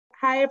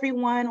Hi,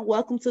 everyone.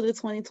 Welcome to the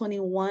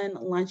 2021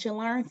 Lunch and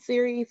Learn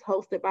series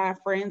hosted by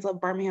Friends of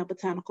Birmingham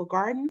Botanical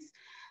Gardens.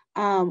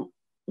 Um,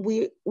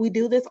 we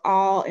do this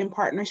all in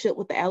partnership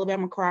with the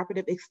Alabama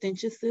Cooperative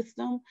Extension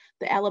System,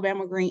 the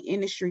Alabama Green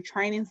Industry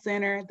Training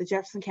Center, the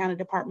Jefferson County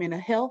Department of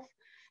Health,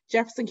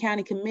 Jefferson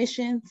County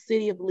Commission,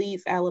 City of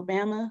Leeds,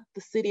 Alabama,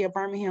 the City of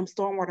Birmingham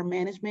Stormwater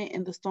Management,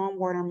 and the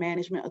Stormwater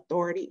Management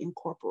Authority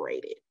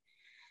Incorporated.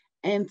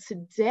 And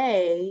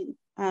today,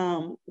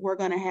 we're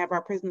going to have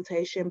our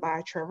presentation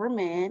by Trevor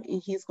Mann,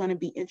 and he's going to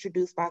be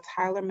introduced by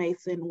Tyler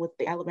Mason with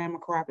the Alabama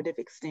Cooperative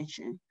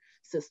Extension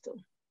System.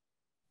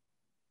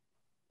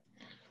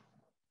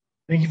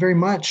 Thank you very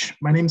much.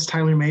 My name is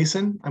Tyler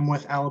Mason. I'm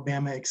with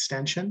Alabama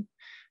Extension.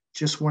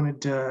 Just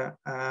wanted to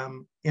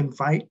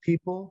invite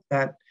people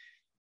that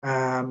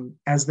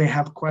as they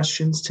have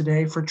questions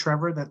today for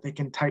Trevor, that they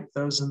can type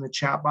those in the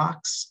chat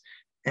box,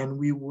 and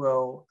we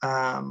will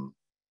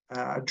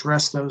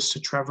address those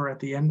to Trevor at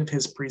the end of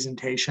his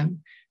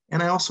presentation.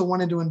 And I also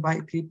wanted to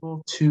invite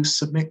people to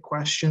submit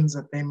questions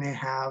that they may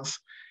have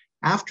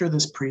after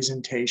this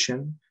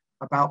presentation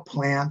about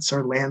plants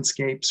or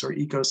landscapes or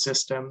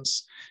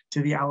ecosystems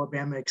to the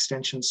Alabama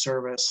Extension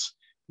Service.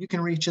 You can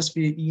reach us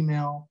via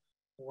email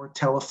or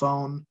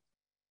telephone,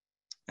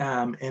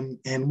 and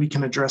we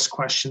can address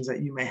questions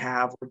that you may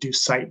have or do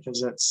site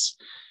visits.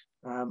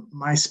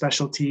 My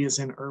specialty is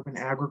in urban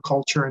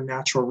agriculture and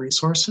natural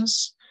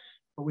resources,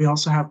 but we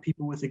also have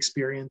people with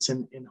experience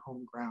in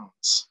home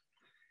grounds.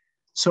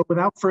 So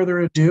without further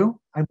ado,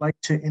 I'd like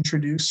to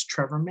introduce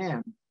Trevor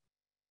Mann.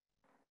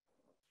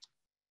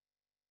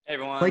 Hey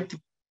everyone.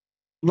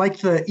 Like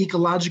the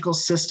ecological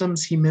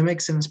systems he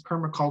mimics in his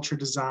permaculture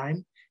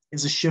design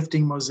is a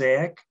shifting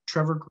mosaic.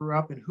 Trevor grew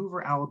up in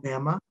Hoover,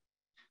 Alabama,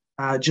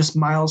 just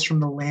miles from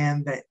the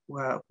land that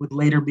would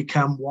later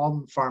become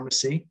Walden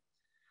Pharmacy.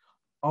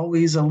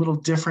 Always a little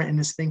different in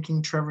his thinking,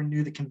 Trevor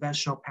knew the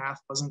conventional path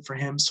wasn't for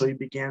him, so he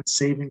began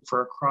saving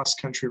for a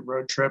cross-country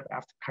road trip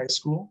after high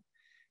school.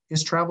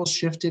 His travels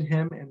shifted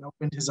him and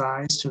opened his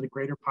eyes to the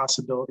greater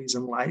possibilities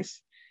in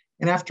life.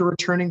 And after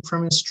returning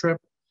from his trip,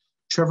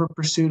 Trevor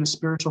pursued a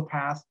spiritual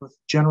path with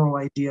general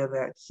idea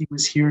that he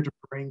was here to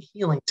bring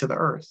healing to the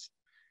earth.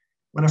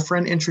 When a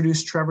friend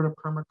introduced Trevor to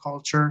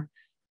permaculture,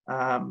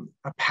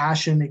 a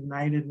passion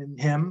ignited in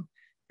him,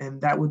 and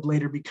that would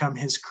later become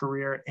his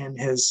career and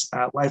his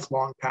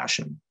lifelong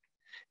passion.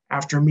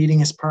 After meeting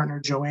his partner,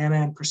 Joanna,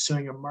 and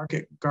pursuing a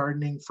market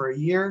gardening for a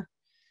year,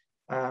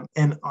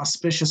 an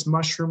auspicious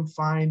mushroom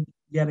find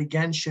yet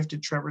again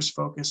shifted Trevor's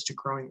focus to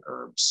growing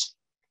herbs.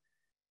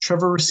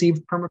 Trevor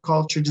received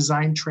permaculture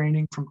design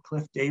training from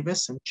Cliff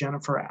Davis and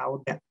Jennifer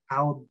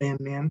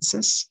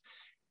Alabanensis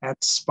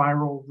at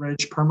Spiral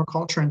Ridge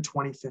Permaculture in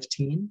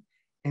 2015,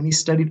 and he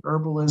studied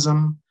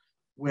herbalism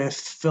with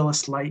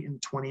Phyllis Light in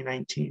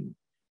 2019.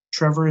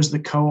 Trevor is the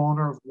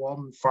co-owner of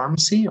Walden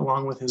Pharmacy,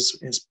 along with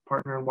his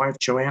partner and wife,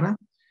 Joanna.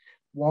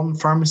 Walden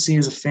Pharmacy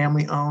is a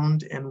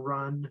family-owned and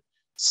run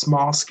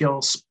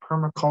small-scale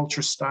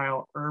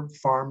permaculture-style herb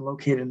farm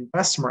located in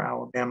Bessemer,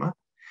 Alabama.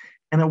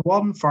 And at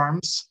Walden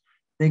Farms,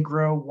 they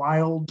grow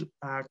wild,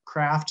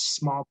 craft,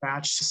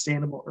 small-batch,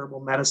 sustainable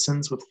herbal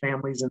medicines with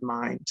families in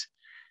mind,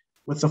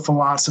 with the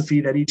philosophy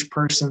that each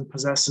person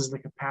possesses the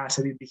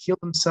capacity to heal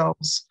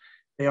themselves.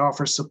 They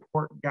offer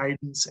support,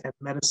 guidance, and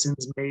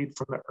medicines made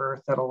from the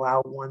earth that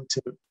allow one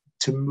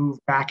to move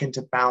back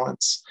into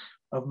balance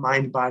of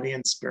mind, body,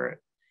 and spirit.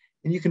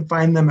 And you can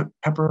find them at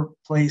Pepper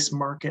Place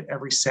Market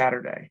every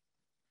Saturday.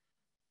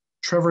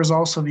 Trevor is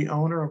also the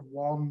owner of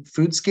Walden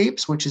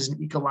Foodscapes, which is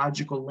an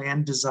ecological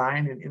land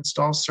design and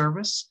install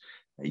service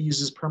that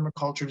uses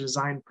permaculture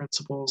design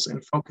principles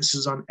and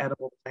focuses on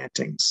edible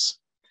plantings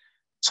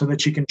so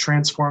that you can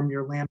transform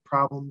your land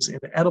problems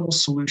into edible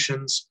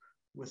solutions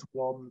with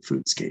Walden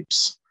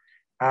Foodscapes.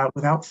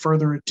 Without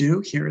further ado,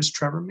 here is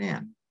Trevor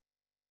Mann.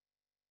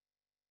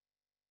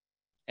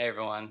 Hey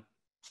everyone.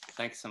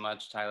 Thanks so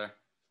much, Tyler.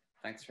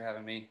 Thanks for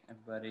having me,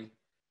 everybody.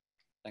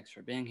 Thanks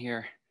for being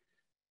here.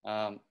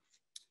 All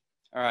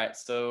right,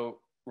 so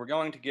we're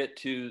going to get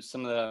to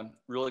some of the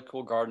really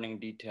cool gardening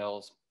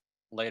details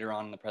later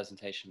on in the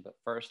presentation, but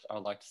first I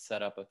would like to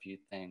set up a few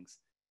things.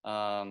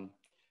 I've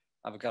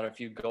got a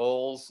few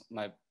goals.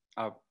 I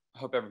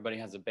hope everybody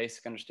has a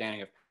basic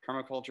understanding of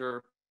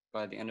permaculture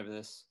by the end of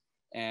this,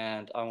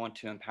 and I want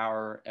to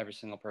empower every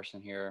single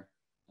person here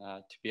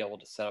to be able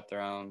to set up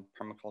their own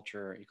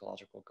permaculture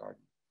ecological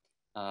garden.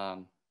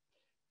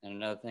 And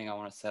another thing I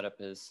want to set up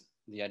is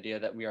the idea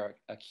that we are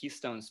a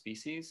keystone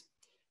species.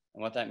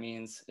 And what that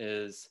means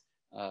is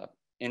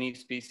any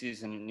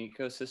species in an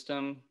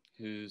ecosystem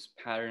whose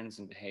patterns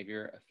and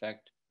behavior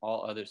affect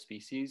all other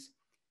species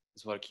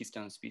is what a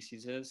keystone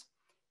species is.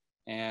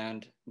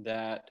 And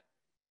that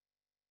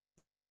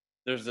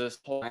there's this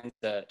whole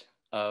mindset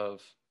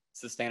of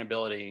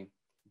sustainability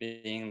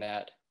being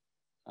that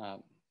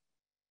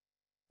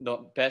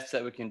the best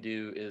that we can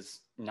do is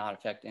not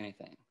affect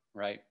anything,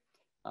 right?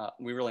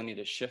 We really need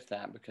to shift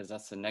that because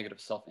that's a negative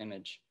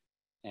self-image,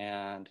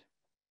 and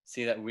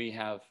see that we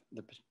have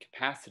the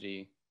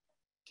capacity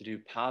to do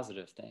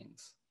positive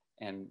things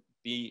and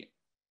be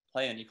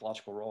play an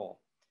ecological role.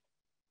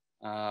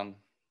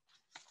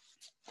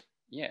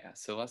 Yeah,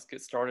 so let's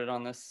get started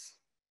on this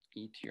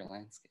E to your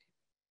landscape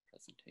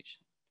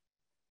presentation.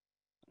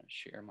 I'm gonna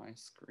share my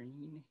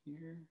screen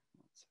here.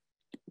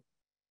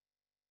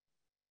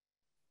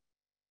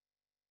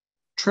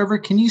 Trevor,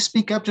 can you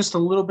speak up just a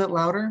little bit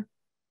louder?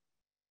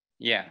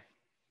 Yeah,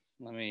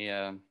 let me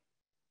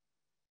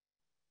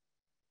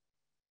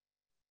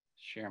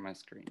share my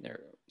screen. There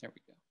we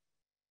go.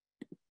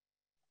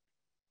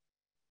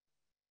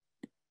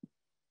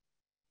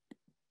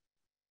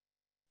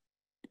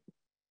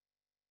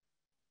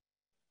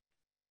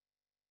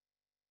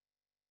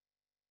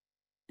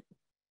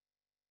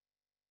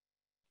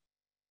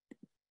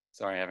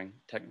 Sorry, having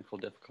technical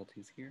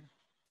difficulties here.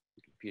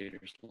 The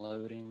computer's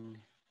loading.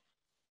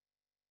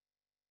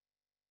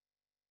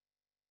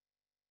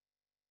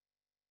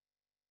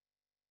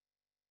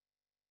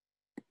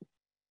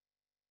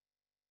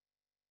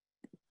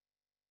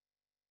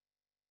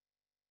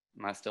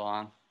 Am I still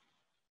on?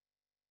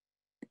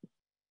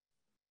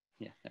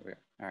 Yeah, there we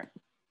are. All right.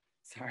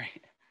 Sorry.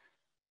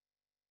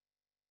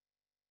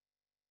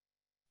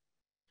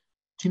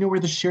 Do you know where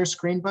the share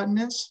screen button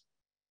is?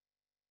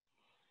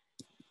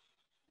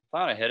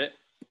 Thought I hit it.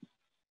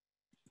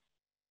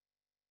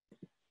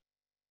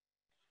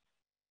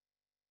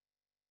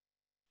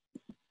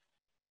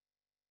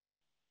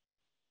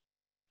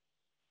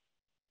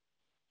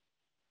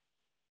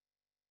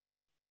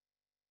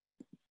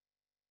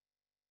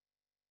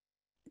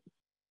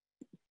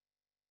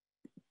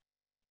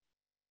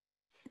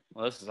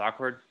 Well, this is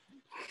awkward.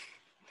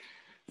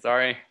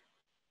 Sorry.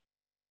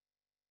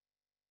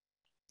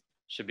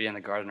 Should be in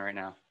the garden right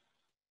now.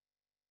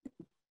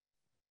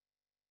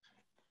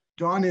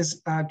 Dawn,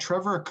 is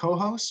Trevor a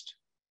co-host?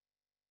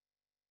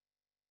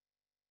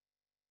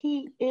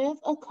 He is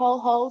a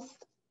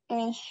co-host,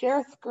 and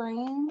share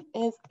screen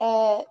is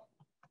at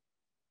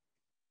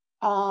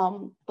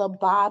the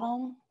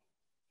bottom.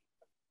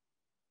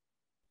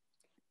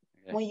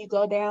 Okay. When you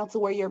go down to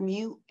where your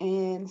mute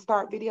and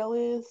start video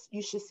is,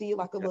 you should see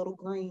like a little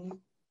green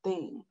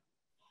thing.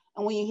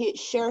 And when you hit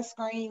share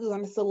screen, you're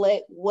going to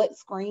select what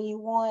screen you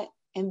want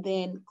and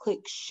then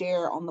click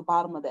share on the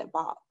bottom of that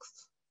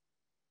box.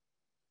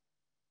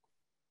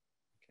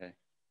 Okay.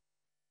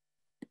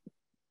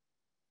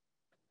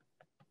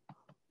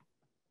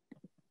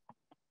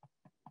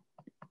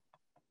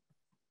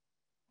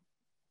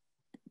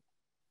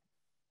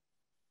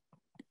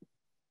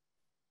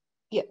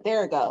 Yeah,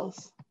 there it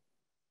goes.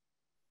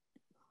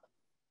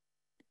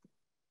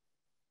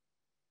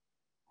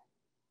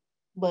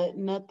 But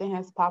nothing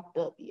has popped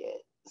up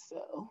yet,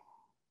 so.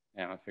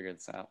 Yeah, I'm gonna figure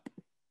this out.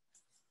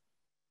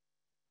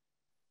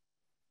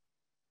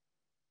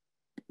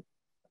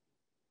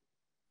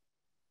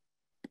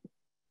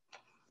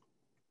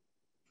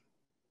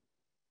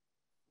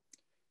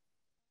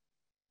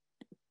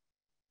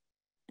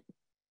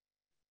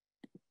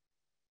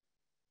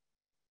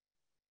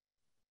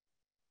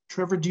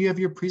 Trevor, do you have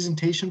your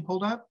presentation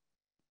pulled up?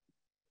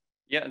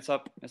 Yeah, it's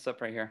up. It's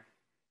up right here.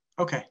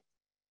 Okay.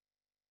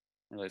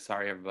 Really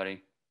sorry,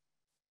 everybody.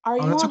 Are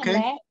you on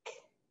a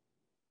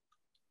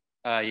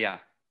Mac? Yeah.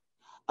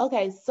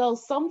 Okay, so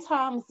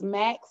sometimes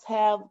Macs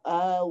have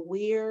a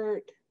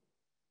weird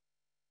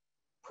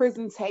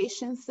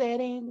presentation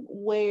setting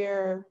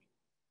where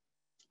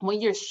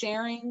when you're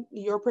sharing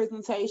your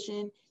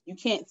presentation, you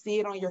can't see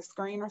it on your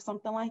screen or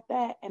something like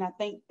that. And I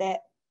think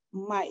that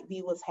might be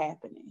what's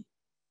happening.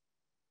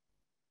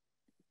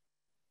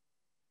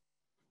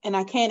 And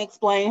I can't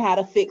explain how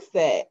to fix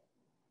that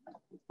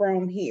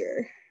from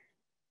here.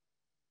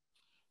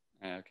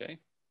 Okay.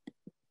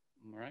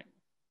 All right.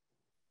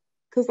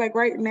 Because like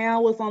right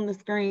now, what's on the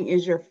screen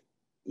is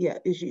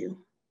is you.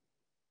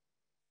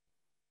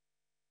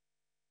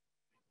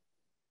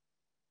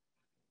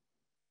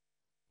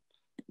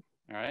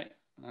 All right.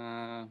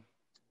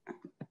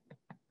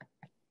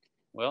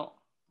 Well.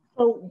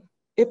 So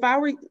if I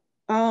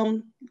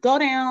go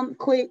down,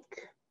 click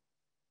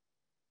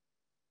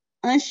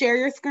unshare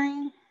your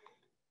screen.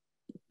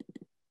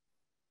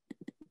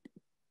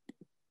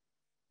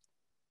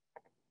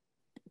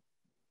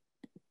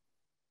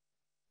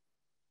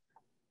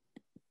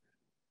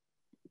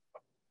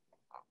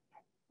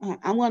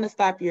 I'm going to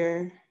stop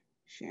your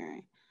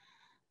sharing.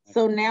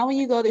 So now when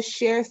you go to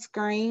share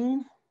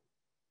screen,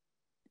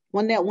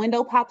 when that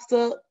window pops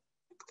up,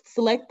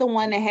 select the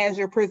one that has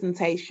your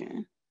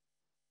presentation.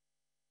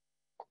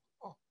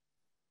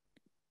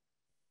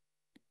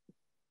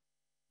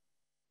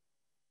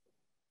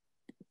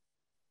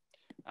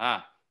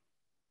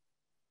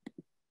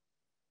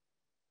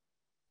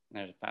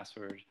 There's a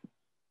password.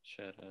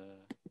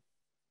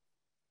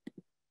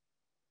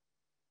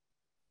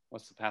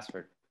 What's the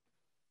password?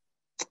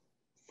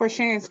 For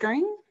sharing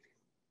screen?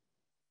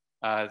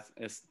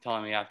 It's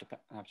telling me I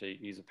have to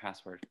use a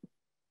password.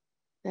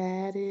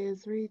 That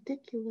is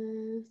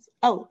ridiculous.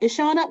 Oh, it's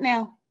showing up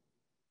now.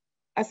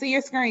 I see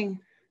your screen.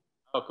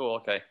 Oh, cool.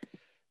 Okay.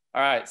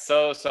 All right.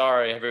 So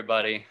sorry,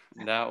 everybody.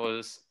 That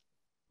was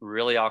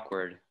really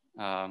awkward.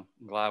 I'm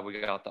glad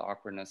we got the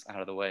awkwardness out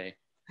of the way.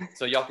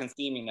 So y'all can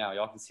see me now.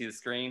 Y'all can see the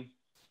screen.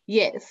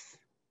 Yes.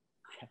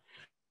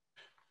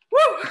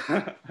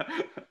 Woo!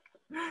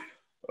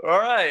 All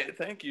right,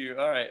 thank you.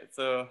 All right,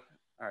 so,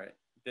 all right,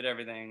 did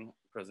everything,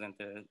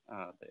 presented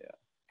the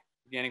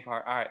beginning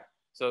part. All right,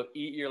 so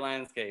eat your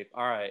landscape.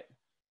 All right,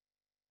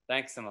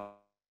 thanks so much.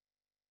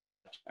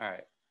 All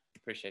right,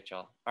 appreciate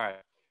y'all. All right,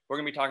 we're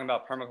gonna be talking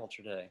about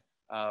permaculture today.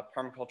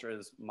 Permaculture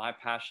is my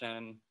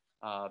passion.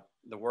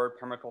 The word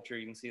permaculture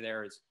you can see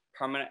there is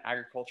permanent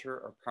agriculture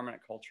or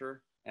permanent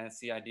culture. And it's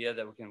the idea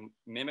that we can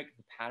mimic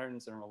the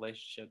patterns and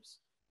relationships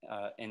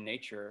in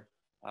nature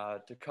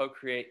to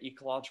co-create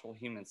ecological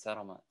human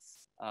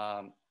settlements.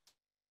 The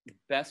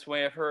best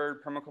way I've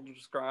heard permaculture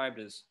described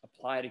is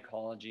applied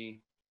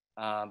ecology,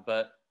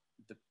 but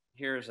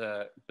here's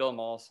Bill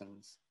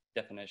Mollison's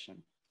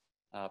definition.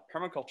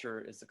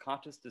 Permaculture is the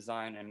conscious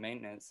design and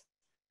maintenance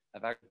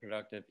of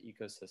agri-productive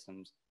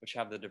ecosystems, which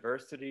have the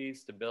diversity,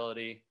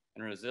 stability,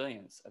 and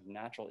resilience of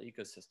natural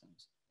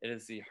ecosystems. It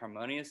is the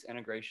harmonious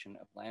integration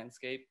of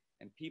landscape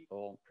and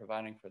people,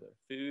 providing for their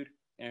food,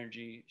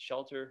 energy,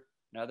 shelter,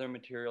 and other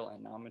material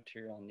and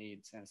non-material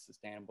needs in a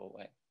sustainable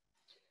way.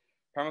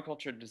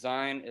 Permaculture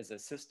design is a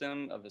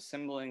system of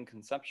assembling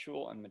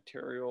conceptual and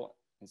material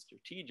and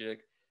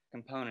strategic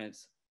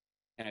components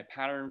in a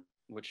pattern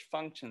which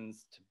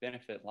functions to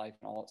benefit life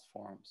in all its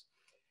forms.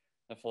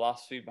 The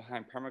philosophy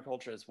behind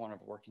permaculture is one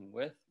of working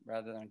with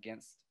rather than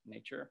against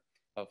nature,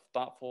 of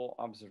thoughtful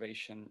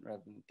observation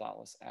rather than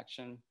thoughtless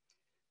action,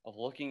 of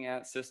looking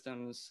at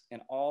systems in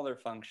all their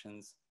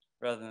functions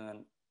rather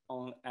than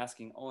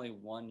asking only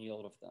one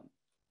yield of them,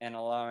 and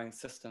allowing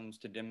systems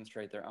to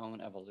demonstrate their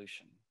own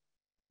evolution.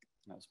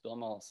 That was Bill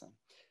Mollison.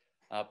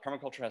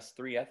 Permaculture has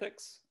three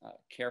ethics: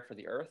 care for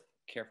the earth,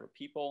 care for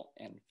people,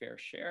 and fair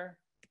share.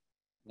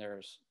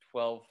 There's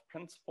 12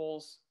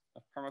 principles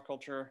of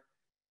permaculture: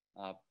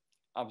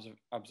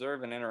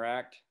 observe and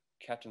interact,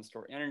 catch and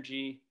store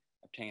energy,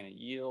 obtain a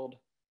yield,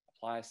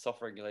 apply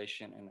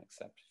self-regulation and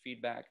accept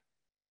feedback,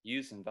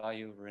 use and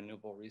value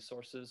renewable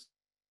resources,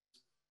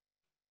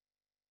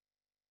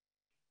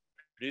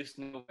 produce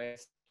new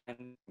ways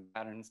and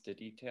patterns to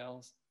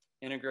details,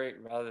 integrate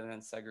rather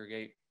than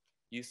segregate,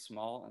 use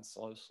small and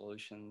slow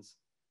solutions,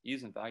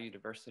 use and value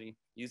diversity,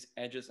 use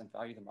edges and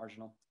value the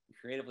marginal, and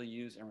creatively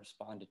use and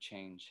respond to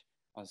change.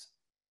 I was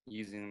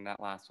using that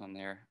last one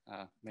there,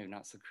 maybe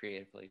not so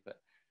creatively, but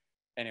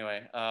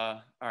anyway,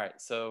 all right,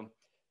 so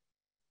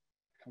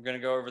I'm gonna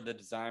go over the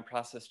design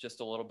process just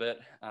a little bit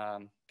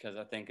because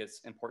I think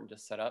it's important to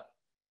set up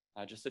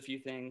just a few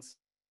things.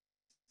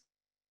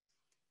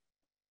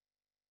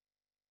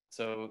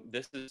 So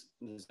this is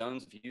the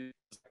zones of use,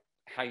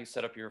 how you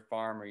set up your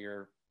farm or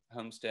your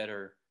homestead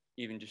or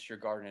even just your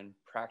garden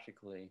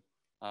practically.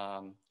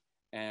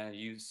 And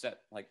you set,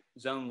 like,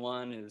 zone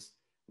 1 is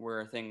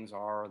where things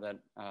are that,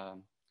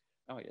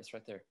 oh yes,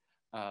 right there.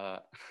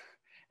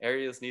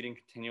 Areas needing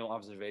continual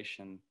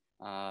observation.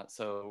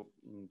 So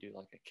you can do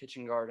like a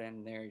kitchen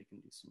garden there, you can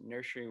do some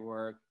nursery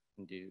work,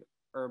 you can do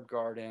herb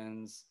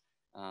gardens.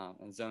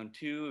 And zone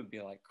 2 would be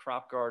like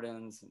crop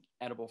gardens and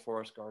edible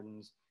forest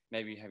gardens.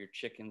 Maybe you have your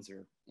chickens,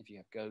 or if you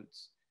have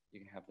goats, you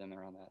can have them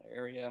around that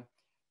area.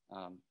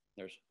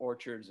 There's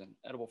orchards and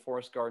edible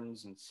forest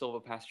gardens and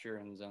silvopasture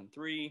in zone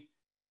 3.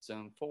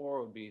 Zone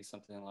 4 would be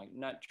something like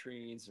nut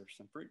trees or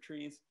some fruit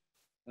trees.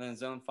 And then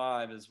zone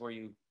 5 is where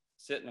you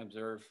sit and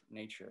observe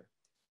nature.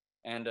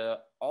 And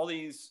all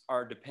these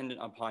are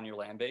dependent upon your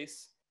land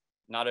base.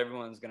 Not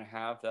everyone's gonna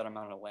have that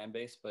amount of land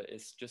base, but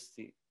it's just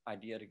the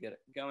idea to get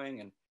it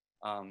going.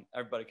 And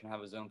everybody can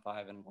have a zone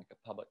 5 in like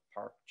a public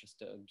park just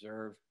to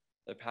observe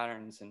the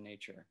patterns in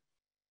nature.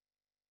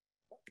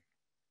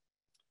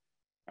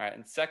 All right,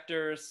 in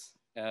sectors,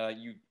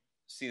 you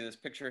see this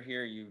picture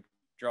here, you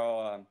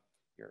draw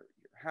your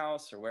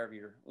house or wherever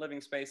your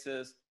living space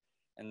is,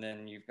 and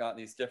then you've got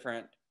these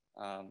different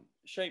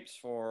shapes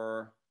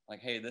for, like,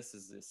 hey, this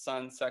is the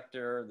sun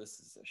sector, this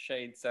is a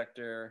shade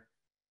sector,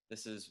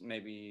 this is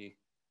maybe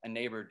a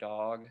neighbor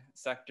dog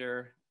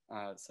sector.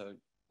 So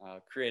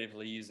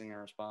creatively using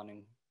and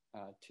responding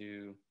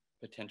to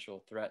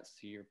potential threats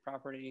to your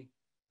property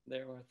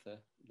there with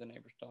the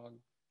neighbor's dog.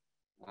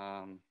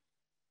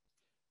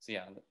 So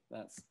yeah,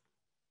 that's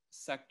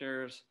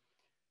sectors.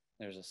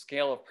 There's a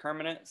scale of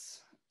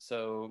permanence.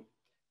 So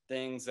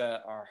things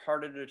that are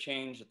harder to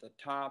change at the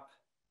top,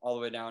 all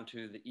the way down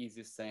to the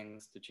easiest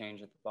things to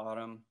change at the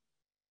bottom.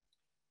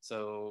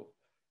 So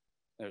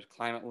there's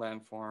climate,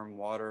 landform,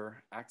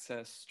 water,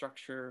 access,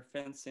 structure,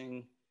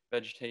 fencing,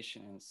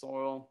 vegetation, and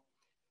soil.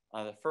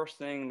 The first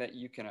thing that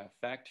you can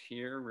affect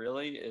here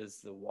really is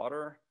the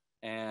water.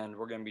 And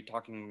we're going to be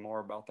talking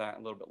more about that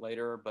a little bit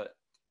later, but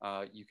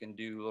you can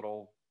do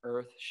little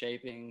earth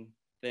shaping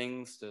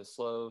things to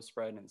slow,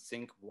 spread, and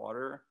sink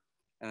water.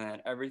 And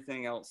then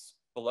everything else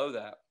below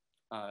that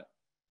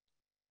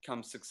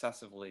comes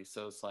successively.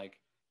 So it's like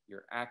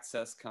your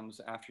access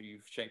comes after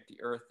you've shaped the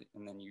earth,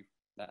 and then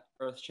that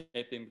earth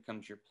shaping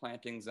becomes your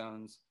planting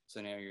zones.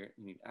 So now you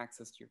need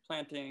access to your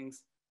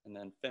plantings, and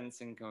then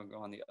fencing can go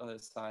on the other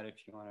side if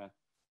you want to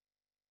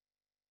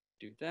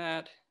do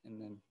that.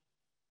 And then,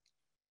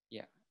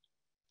 yeah,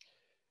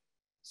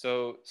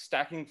 So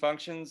stacking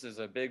functions is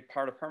a big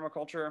part of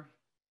permaculture.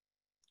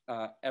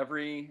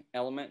 Every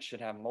element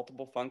should have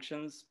multiple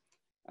functions.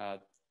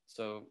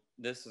 So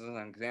this is an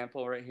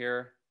example right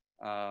here.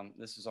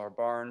 This is our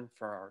barn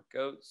for our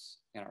goats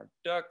and our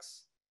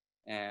ducks.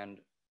 And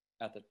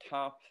at the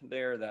top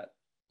there, that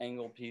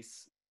angle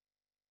piece,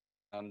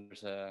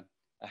 there's a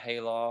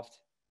hayloft.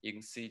 You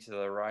can see to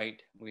the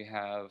right, we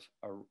have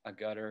a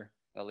gutter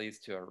that leads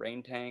to a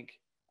rain tank.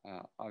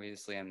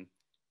 Obviously, I'm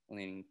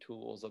leaning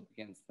tools up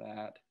against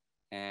that,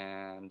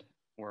 and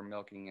we're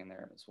milking in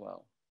there as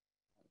well.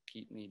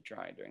 Keep me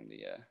dry during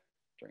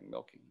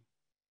milking.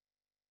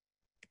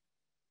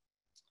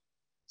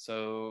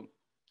 So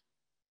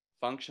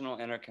functional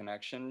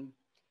interconnection.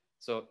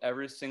 So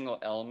every single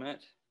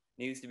element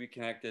needs to be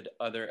connected to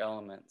other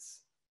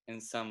elements in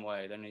some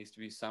way. There needs to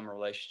be some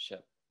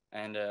relationship.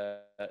 And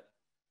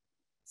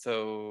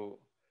so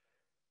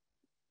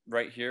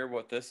right here,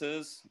 what this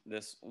is,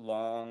 this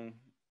long,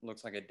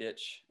 looks like a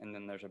ditch, and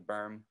then there's a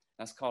berm.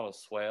 That's called a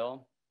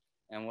swale.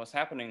 And what's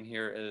happening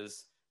here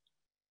is,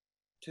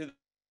 to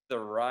the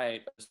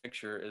right of this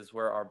picture is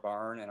where our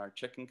barn and our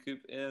chicken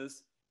coop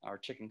is, our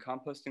chicken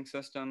composting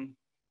system,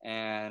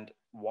 and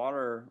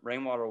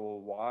rainwater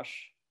will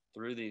wash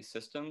through these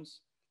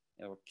systems.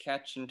 It will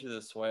catch into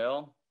the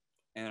swale,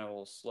 and it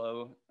will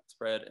slow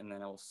spread, and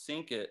then it will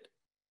sink it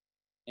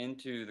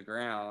into the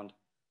ground.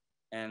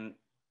 And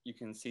you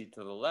can see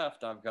to the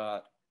left, I've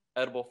got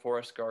edible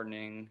forest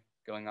gardening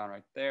going on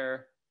right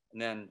there.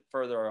 And then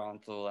further on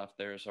to the left,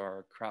 there's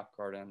our crop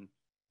garden,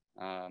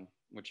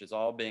 which is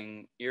all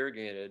being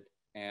irrigated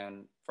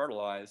and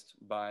fertilized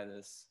by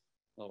this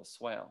little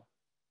swale,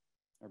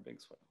 or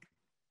big swale.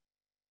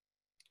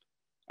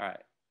 All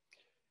right.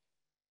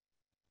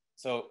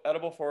 So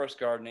edible forest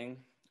gardening,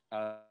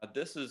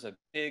 this is a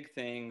big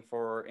thing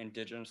for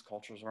indigenous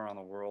cultures around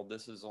the world.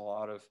 This is a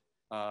lot of,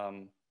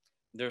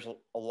 there's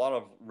a lot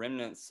of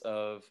remnants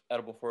of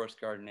edible forest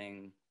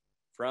gardening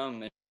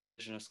from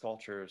indigenous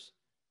cultures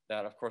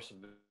that, of course,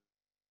 have been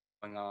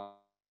going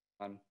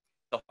on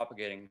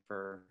self-propagating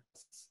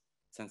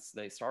since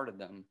they started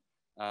them.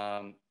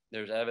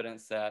 There's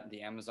evidence that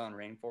the Amazon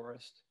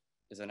rainforest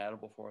is an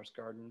edible forest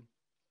garden,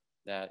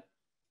 that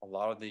a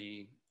lot of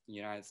the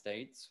United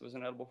States was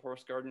an edible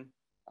forest garden.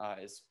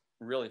 It's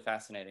really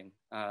fascinating.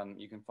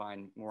 You can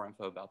find more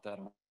info about that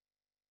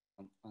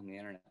on the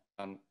internet.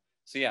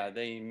 So yeah,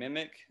 they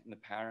mimic the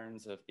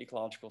patterns of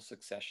ecological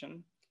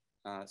succession.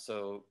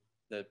 So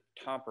the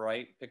top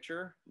right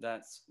picture,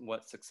 that's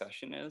what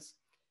succession is.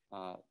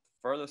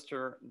 Furthest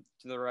to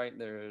the right,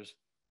 there's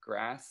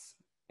grass,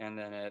 and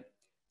then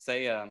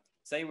say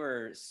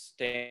we're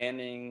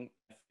standing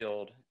in a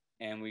field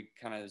and we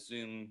kind of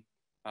zoom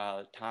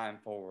time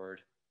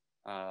forward,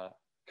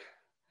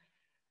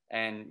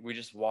 and we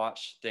just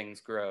watch things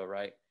grow,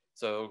 right?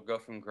 So go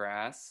from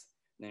grass,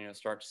 then you'll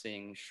start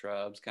seeing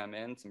shrubs come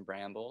in, some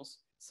brambles,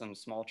 some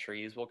small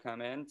trees will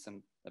come in,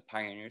 some the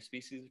pioneer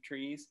species of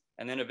trees,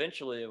 and then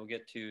eventually it will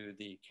get to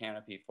the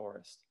canopy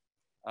forest.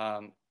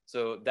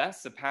 So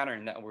that's the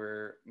pattern that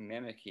we're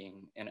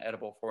mimicking in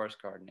edible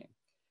forest gardening.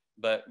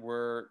 But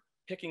we're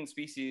picking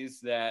species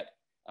that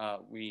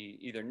we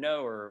either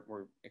know or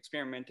we're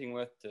experimenting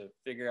with to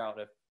figure out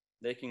if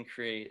they can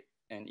create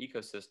an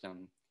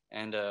ecosystem.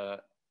 And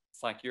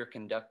it's like you're a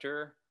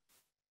conductor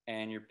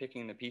and you're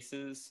picking the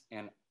pieces,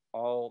 and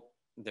all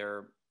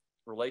their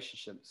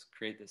relationships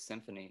create this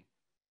symphony,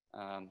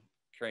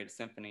 create a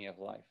symphony of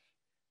life.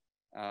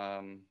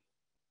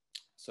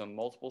 So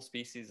multiple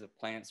species of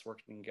plants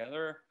working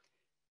together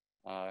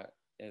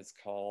is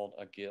called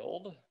a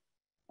guild.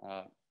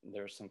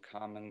 There's some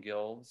common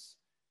guilds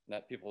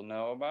that people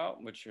know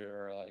about, which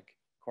are like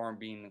corn,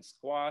 bean, and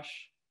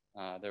squash.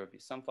 There would be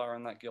sunflower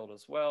in that guild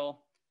as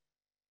well.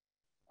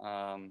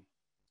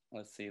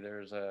 Let's see,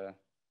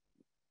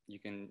 you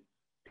can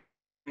pretty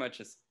much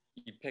just,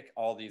 you pick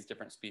all these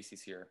different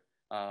species here,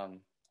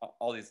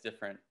 all these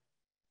different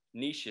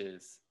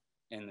niches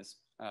in this,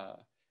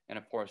 in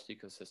a forest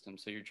ecosystem.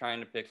 So you're trying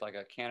to pick like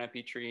a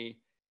canopy tree.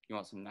 You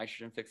want some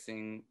nitrogen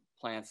fixing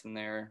plants in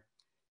there.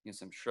 You need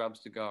some shrubs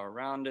to go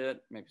around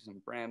it, maybe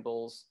some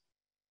brambles.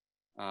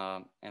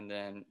 And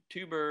then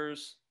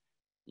tubers,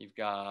 you've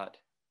got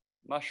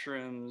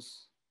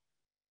mushrooms,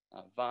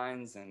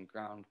 vines, and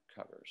ground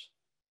covers.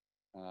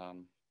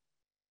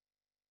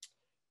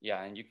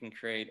 Yeah, and you can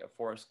create a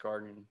forest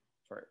garden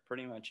for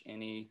pretty much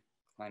any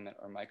climate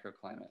or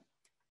microclimate.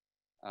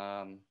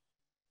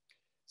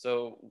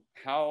 So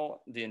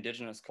how the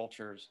indigenous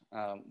cultures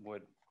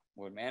would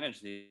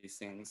manage these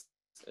things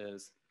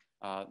is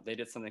they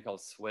did something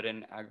called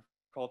swidden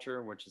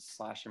agriculture, which is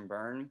slash and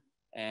burn.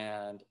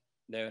 And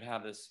they would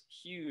have this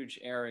huge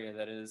area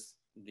that is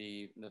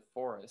the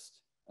forest.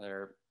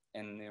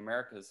 In the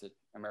Americas, the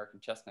American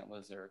chestnut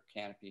was their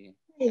canopy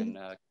and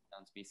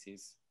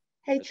species.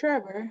 Hey,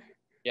 Trevor.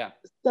 Yeah.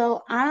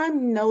 So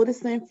I'm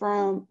noticing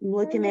from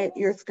looking at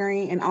your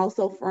screen and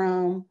also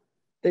from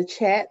the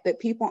chat that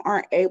people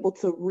aren't able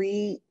to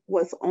read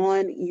what's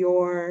on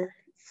your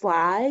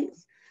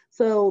slides.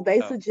 So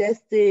they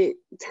suggested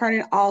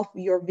turning off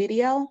your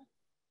video.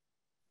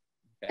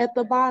 at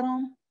the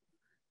bottom,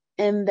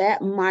 and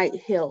that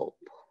might help.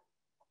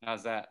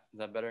 How's that? Is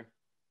that better?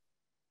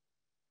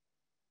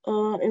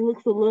 It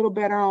looks a little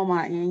better on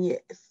my end,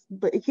 yes,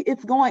 but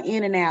it's going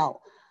in and out.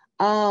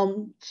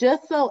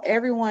 Just so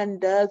everyone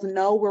does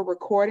know, we're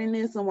recording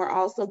this, and we're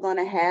also going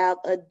to have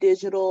a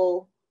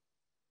digital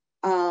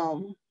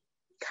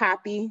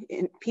copy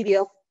in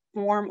PDF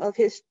form of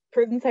his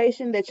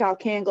presentation that y'all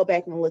can go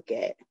back and look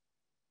at.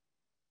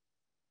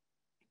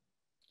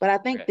 But I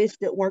think this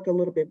should work a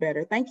little bit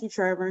better. Thank you,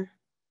 Trevor.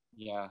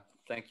 Yeah,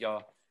 thank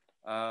y'all.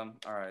 All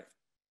right.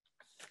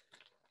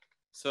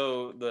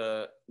 So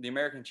the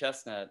American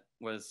chestnut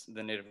was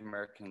the Native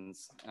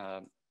Americans'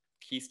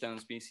 keystone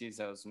species.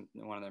 That was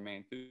one of their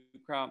main food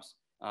crops.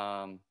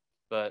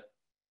 But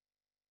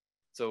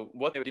so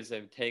what they would do is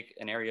they would take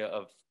an area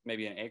of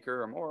maybe an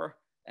acre or more,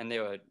 and they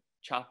would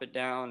chop it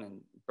down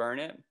and burn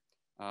it.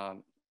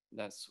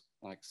 That's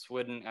like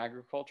swidden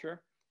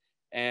agriculture.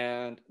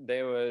 And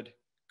they would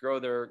grow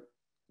their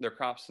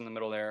crops in the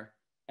middle there.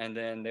 And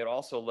then they would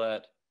also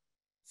let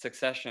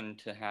succession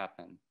to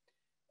happen.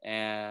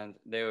 And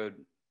they would,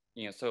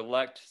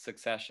 select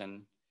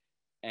succession.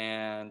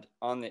 And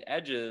on the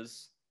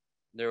edges,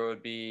 there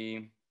would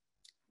be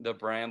the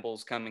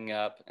brambles coming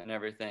up and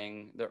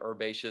everything. The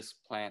herbaceous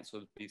plants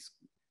would be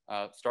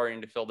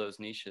starting to fill those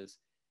niches.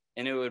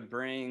 And it would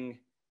bring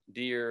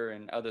deer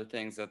and other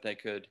things that they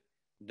could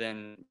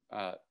then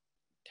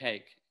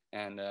take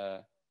and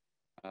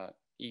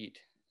eat.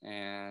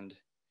 And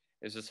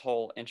it's this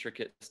whole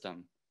intricate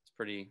system. It's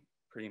pretty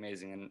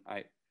amazing. And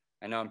I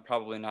know I'm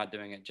probably not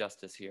doing it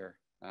justice here,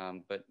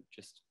 but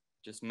just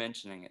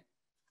mentioning it.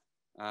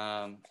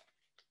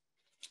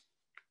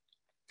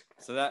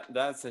 So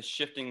that's a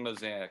shifting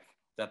mosaic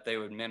that they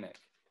would mimic.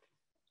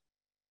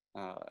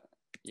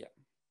 Yeah,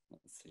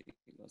 let's see.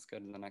 Let's go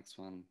to the next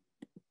one.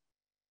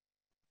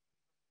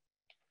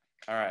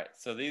 All right,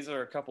 so these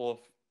are a couple of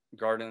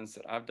gardens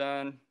that I've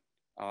done.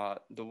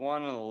 The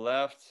one on the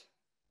left,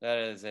 that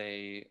is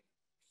a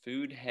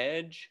food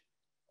hedge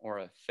or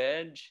a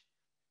fedge.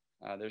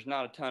 There's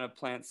not a ton of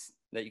plants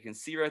that you can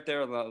see right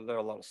there. There are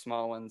a lot of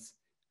small ones.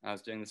 I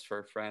was doing this for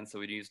a friend, so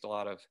we used a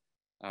lot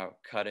of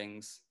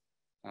cuttings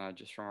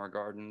just from our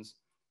gardens.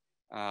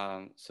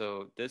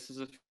 So this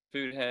is a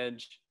food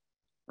hedge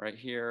right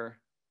here,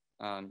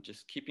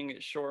 just keeping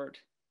it short.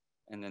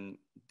 And then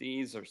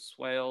these are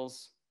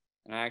swales.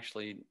 And I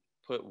actually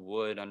put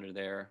wood under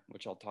there,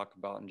 which I'll talk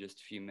about in just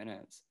a few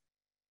minutes,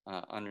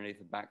 underneath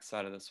the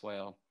backside of the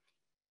swale.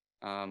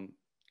 And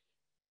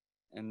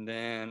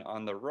then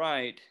on the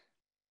right,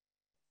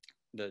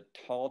 the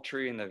tall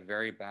tree in the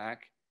very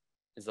back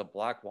is a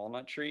black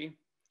walnut tree.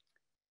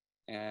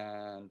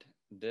 And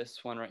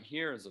this one right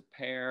here is a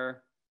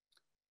pear.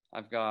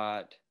 I've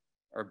got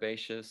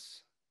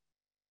herbaceous,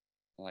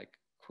 like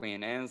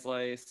Queen Anne's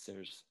lace.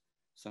 There's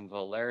some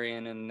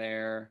valerian in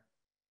there.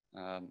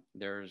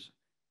 There's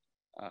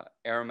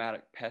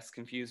aromatic pest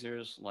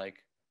confusers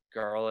like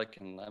garlic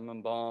and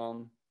lemon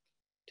balm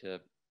to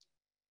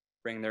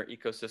bring their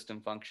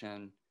ecosystem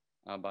function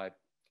by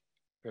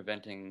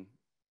preventing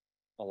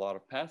a lot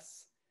of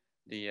pests.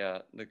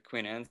 The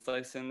Queen Anne's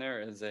lace in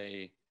there is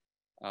a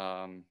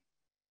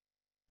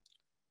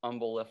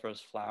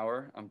umbelliferous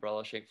flower,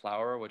 umbrella-shaped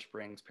flower, which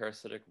brings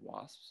parasitic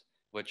wasps,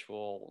 which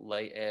will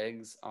lay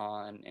eggs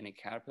on any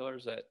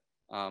caterpillars that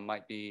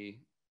might be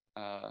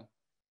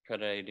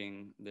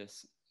predating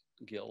this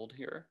guild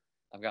here.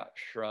 I've got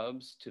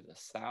shrubs to the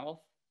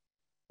south,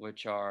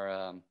 which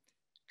are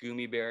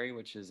goomyberry,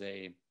 which is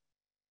a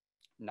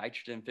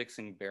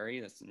nitrogen-fixing berry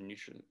that's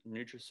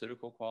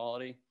nutraceutical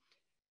quality.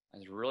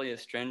 It's really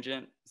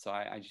astringent, so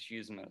I just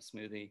use them in a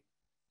smoothie.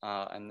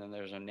 And then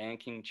there's a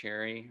Nanking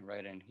cherry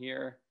right in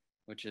here,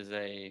 which is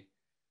a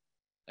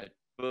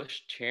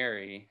bush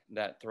cherry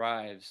that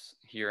thrives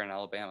here in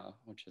Alabama,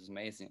 which is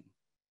amazing.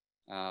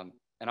 And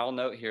I'll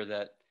note here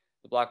that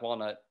the black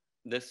walnut,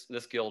 this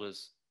guild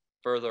is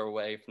further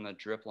away from the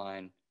drip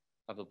line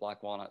of the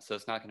black walnut, so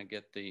it's not going to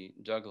get the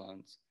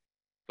juglones.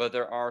 But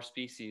there are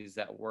species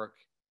that work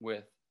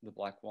with the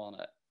black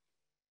walnut.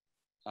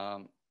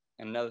 And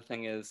another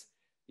thing is,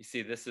 you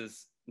see this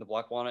is, the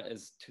black walnut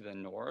is to the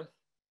north,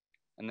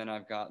 and then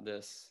I've got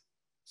this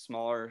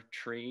smaller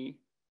tree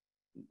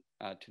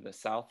to the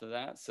south of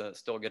that, so it's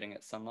still getting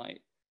its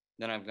sunlight.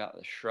 Then I've got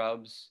the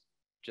shrubs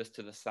just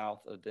to the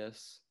south of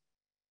this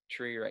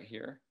tree right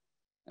here.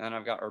 And then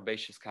I've got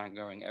herbaceous kind of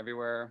growing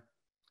everywhere.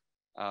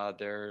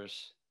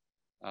 There's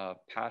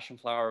passion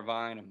flower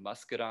vine and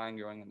muscadine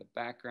growing in the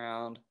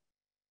background.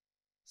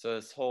 So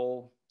this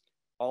whole,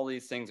 all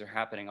these things are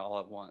happening all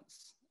at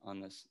once on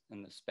this,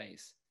 in this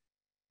space.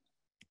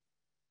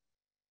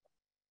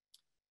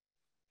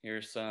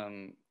 Here's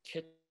some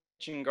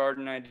kitchen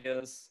garden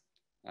ideas.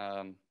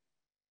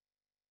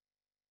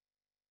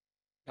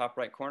 Top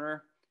right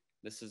corner,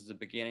 this is the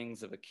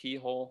beginnings of a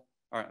keyhole,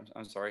 or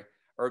I'm sorry,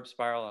 herb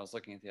spiral. I was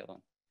looking at the other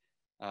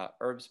one.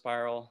 Herb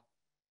spiral.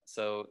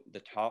 So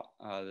the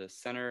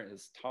center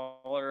is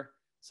taller.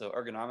 So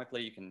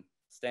ergonomically, you can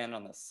stand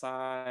on the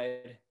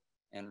side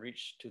and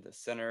reach to the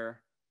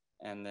center,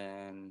 and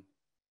then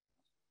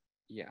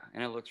yeah,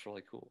 and it looks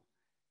really cool.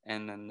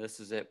 And then this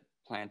is it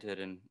planted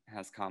and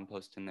has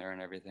compost in there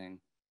and everything.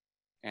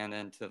 And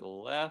then to the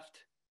left,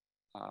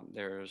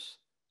 there's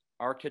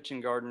our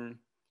kitchen garden.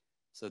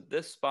 So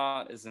this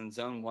spot is in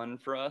zone 1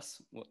 for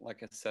us.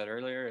 Like I said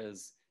earlier,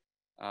 is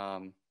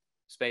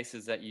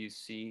spaces that you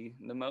see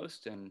the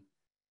most, and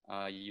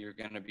you're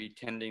going to be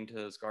tending to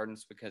those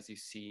gardens because you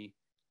see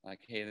like,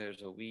 hey,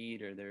 there's a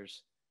weed or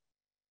there's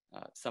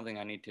something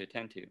I need to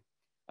attend to.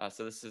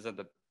 So this is at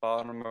the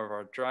bottom of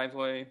our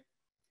driveway.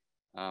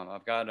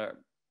 I've got a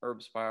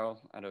herb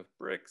spiral out of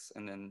bricks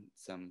and then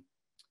some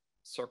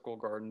circle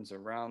gardens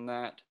around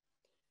that.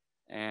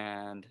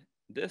 And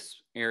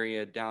this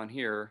area down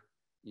here,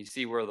 you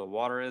see where the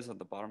water is at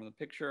the bottom of the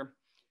picture.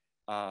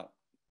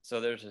 So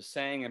there's a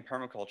saying in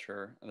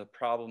permaculture, the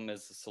problem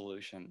is the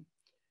solution.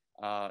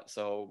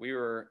 So we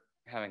were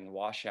having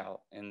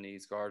washout in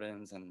these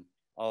gardens and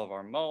all of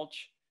our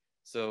mulch.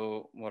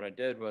 So what I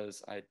did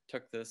was I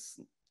took this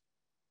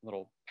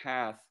little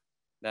path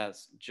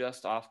that's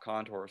just off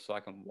contour so I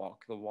can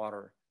walk the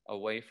water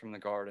away from the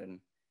garden.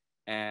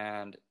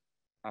 And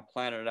I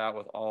planted it out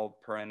with all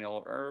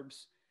perennial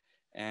herbs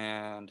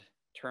and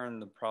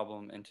turned the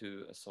problem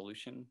into a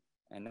solution.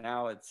 And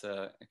now it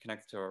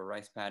connects to a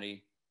rice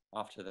paddy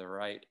off to the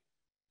right.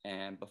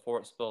 And before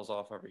it spills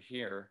off over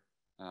here,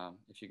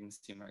 if you can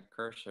see my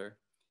cursor,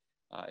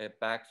 it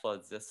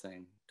backfloods this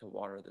thing to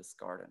water this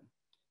garden.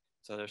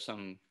 So there's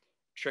some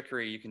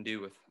trickery you can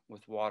do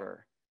with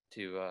water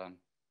to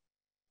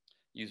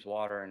use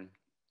water, and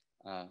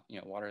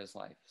water is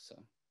life. So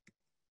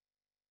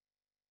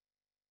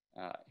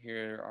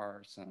here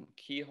are some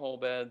keyhole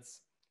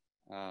beds.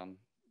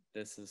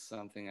 This is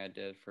something I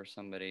did for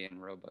somebody in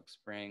Roebuck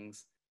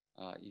Springs.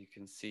 You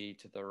can see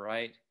to the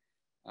right,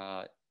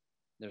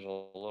 there's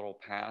a little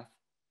path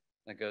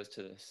that goes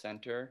to the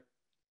center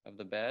of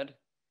the bed,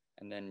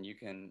 and then you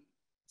can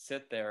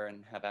sit there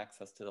and have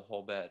access to the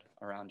whole bed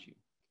around you.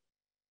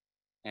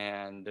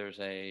 And there's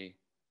a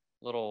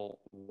little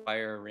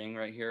wire ring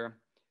right here.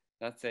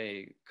 That's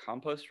a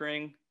compost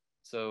ring.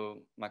 So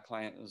my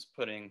client was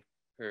putting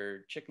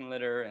her chicken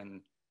litter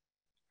and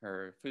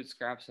her food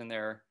scraps in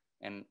there,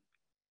 and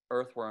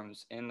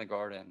earthworms in the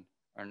garden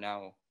are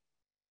now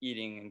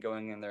eating and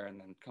going in there and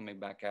then coming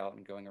back out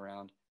and going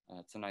around.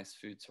 It's a nice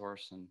food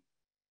source and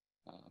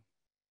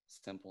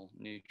simple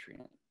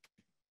nutrient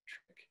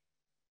trick.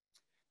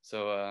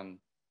 So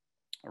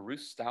a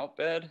roost stout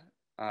bed.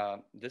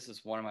 This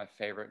is one of my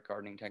favorite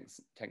gardening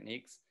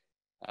techniques.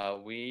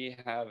 We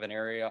have an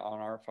area on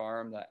our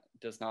farm that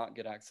does not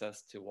get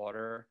access to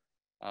water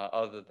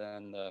other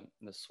than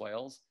the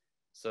swales.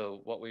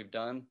 So what we've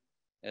done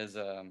is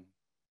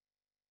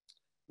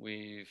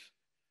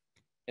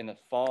in the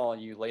fall,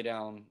 you lay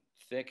down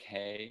thick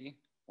hay,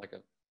 like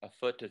a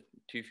foot to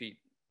 2 feet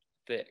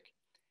thick.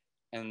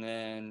 And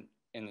then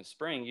in the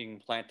spring, you can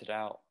plant it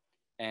out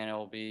and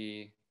it'll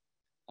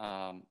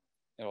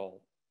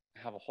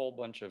have a whole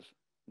bunch of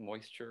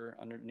moisture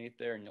underneath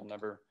there, and you'll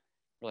never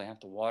really have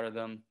to water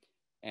them.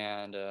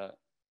 And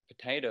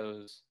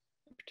potatoes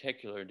in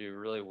particular do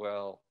really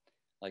well.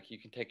 Like you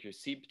can take your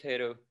seed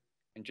potato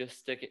and just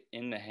stick it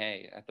in the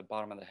hay at the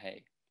bottom of the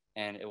hay,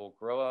 and it will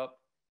grow up.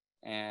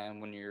 And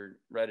when you're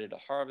ready to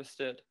harvest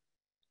it,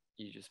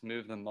 you just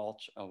move the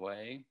mulch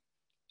away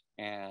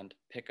and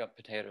pick up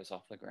potatoes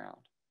off the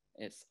ground.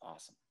 It's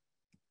awesome.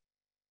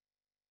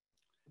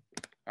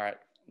 All right,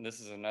 this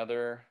is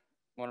another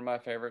one of my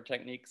favorite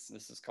techniques.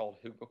 This is called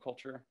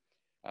hugelkultur.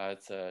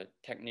 It's a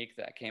technique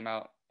that came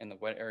out in the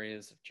wet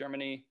areas of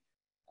Germany.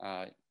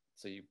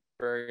 So you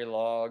bury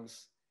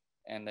logs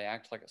and they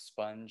act like a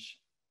sponge,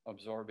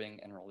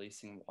 absorbing and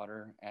releasing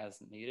water as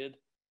needed.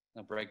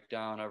 They'll break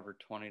down over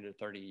 20 to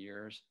 30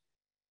 years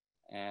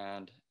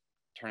and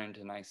turn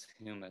into nice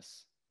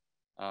humus.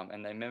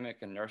 And they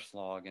mimic a nurse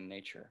log in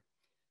nature.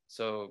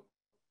 So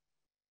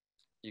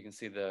you can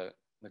see the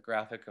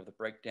graphic of the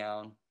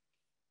breakdown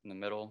in the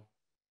middle.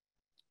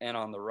 And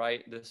on the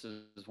right, this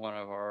is one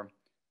of our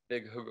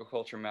big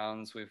hugelkultur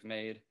mounds we've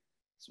made.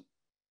 It's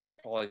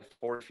probably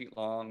 40 feet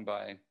long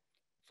by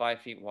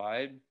 5 feet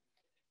wide.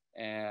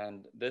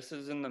 And this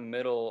is in the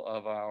middle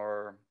of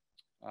our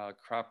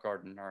crop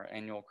garden, our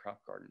annual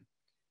crop garden.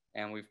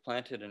 And we've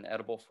planted an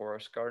edible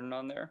forest garden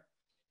on there.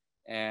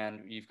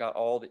 And you've got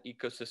all the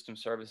ecosystem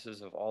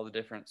services of all the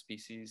different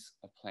species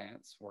of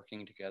plants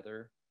working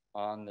together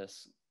on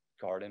this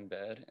garden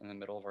bed in the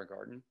middle of our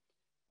garden.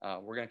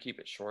 We're going to keep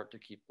it short to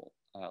keep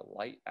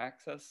light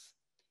access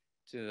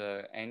to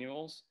the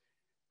annuals,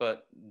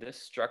 but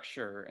this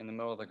structure in the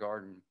middle of the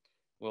garden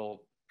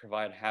will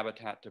provide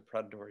habitat to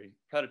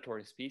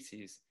predatory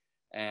species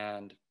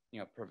and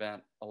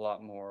prevent a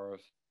lot more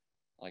of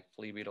like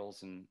flea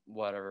beetles and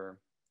whatever,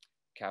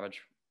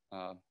 cabbage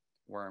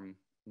worm,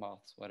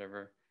 moths,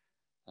 whatever,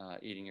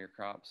 eating your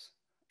crops.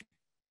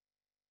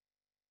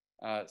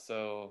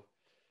 So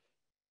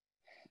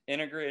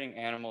integrating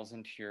animals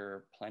into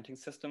your planting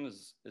system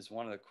is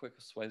one of the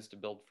quickest ways to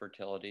build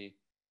fertility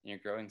in your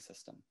growing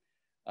system.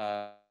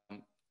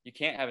 You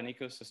can't have an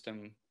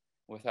ecosystem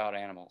without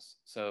animals.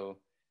 So,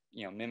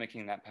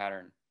 mimicking that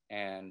pattern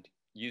and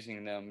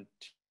using them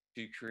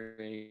to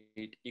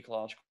create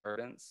ecological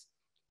disturbance.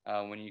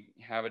 When you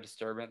have a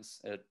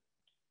disturbance,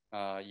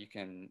 you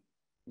can,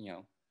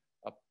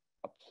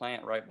 a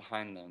plant right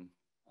behind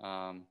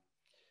them.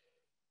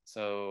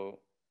 So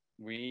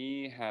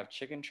we have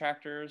chicken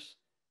tractors.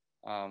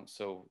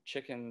 So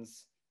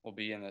chickens will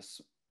be in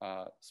this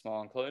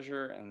small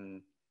enclosure,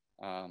 and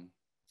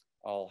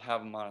I'll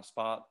have them on a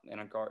spot in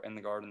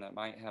the garden that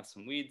might have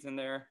some weeds in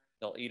there.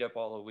 They'll eat up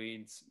all the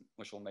weeds,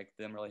 which will make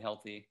them really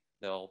healthy.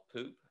 They'll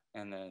poop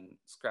and then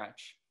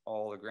scratch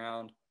all the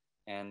ground,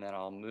 and then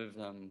I'll move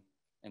them,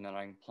 and then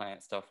I can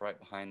plant stuff right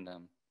behind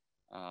them.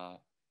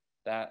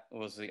 That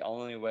was the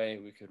only way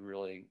we could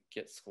really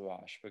get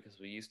squash, because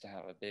we used to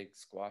have a big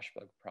squash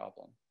bug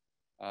problem.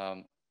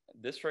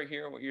 This right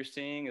here, what you're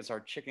seeing, is our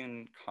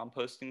chicken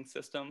composting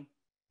system.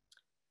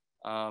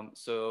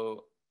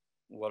 So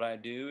what I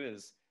do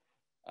is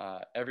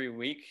every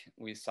week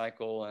we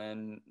cycle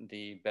in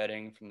the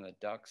bedding from the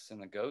ducks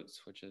and the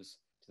goats, which is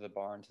to the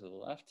barn to the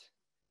left,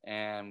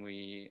 and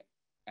we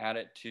add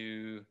it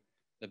to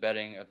the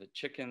bedding of the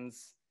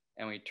chickens,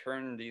 and we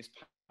turn these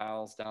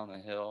piles down the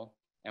hill,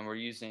 and we're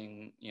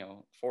using,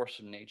 force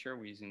of nature.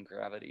 We're using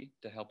gravity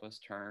to help us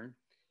turn,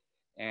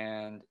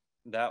 and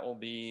that will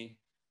be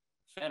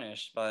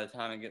finished by the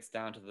time it gets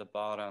down to the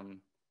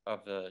bottom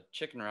of the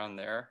chicken run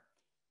there,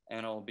 and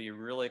it'll be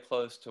really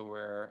close to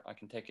where I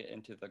can take it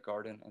into the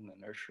garden and the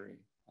nursery.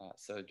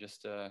 So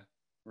just a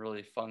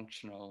really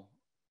functional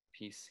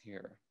piece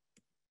here.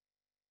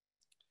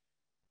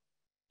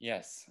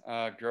 Yes,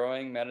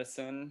 growing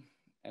medicine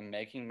and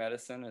making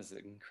medicine is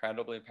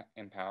incredibly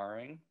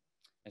empowering.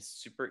 It's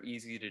super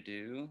easy to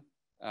do.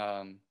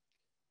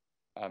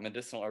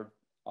 Medicinal herbs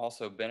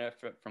also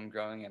benefit from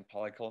growing in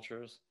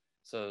polycultures.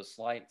 So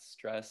slight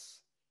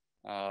stress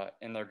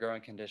in their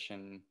growing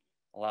condition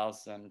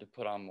allows them to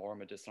put on more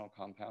medicinal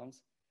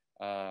compounds.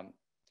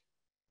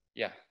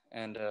 Yeah,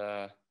 and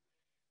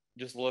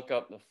just look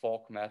up the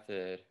Folk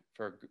method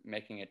for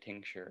making a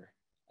tincture,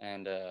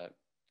 and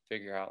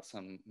figure out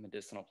some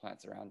medicinal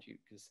plants around you,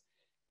 because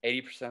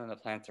 80% of the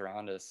plants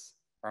around us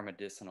are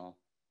medicinal.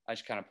 I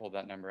just kind of pulled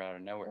that number out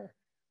of nowhere,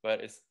 but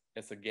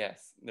it's a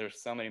guess.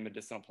 There's so many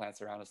medicinal plants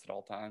around us at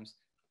all times.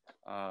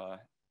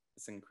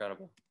 It's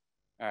incredible.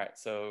 All right,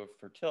 so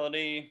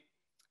fertility.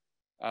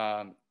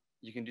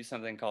 You can do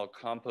something called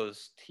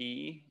compost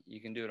tea. You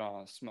can do it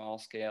on a small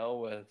scale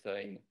with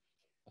a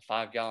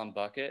 5-gallon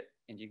bucket,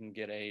 and you can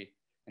get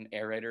an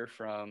aerator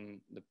from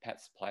the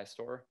pet supply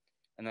store,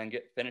 and then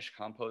get finished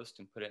compost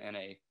and put it in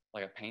a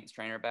paint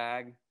strainer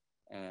bag,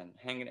 and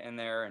hang it in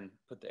there, and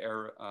put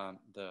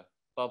the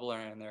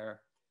bubbler in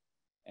there,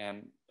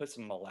 and put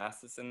some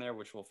molasses in there,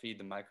 which will feed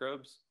the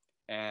microbes.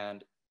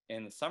 And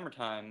in the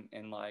summertime,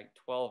 in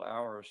 12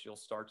 hours, you'll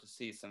start to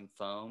see some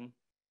foam.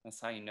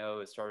 That's how you know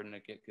it's starting to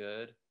get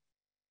good.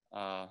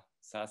 So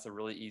that's a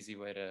really easy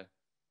way to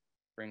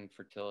bring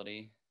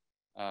fertility.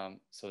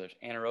 So there's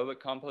anaerobic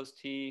compost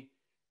tea,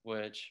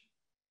 which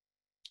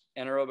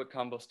anaerobic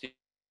compost tea,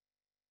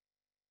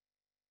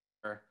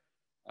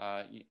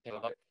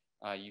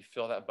 you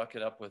fill that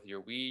bucket up with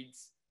your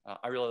weeds.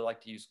 I really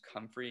like to use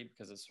comfrey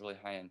because it's really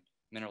high in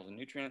minerals and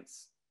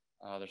nutrients.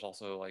 There's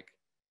also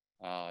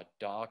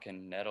dock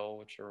and nettle,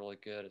 which are really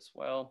good as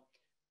well.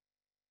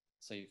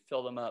 So you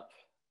fill them up,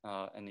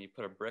 and then you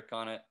put a brick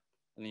on it,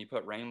 and then you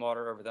put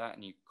rainwater over that,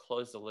 and you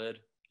close the lid.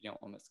 You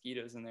don't want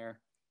mosquitoes in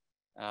there.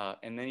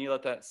 And then you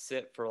let that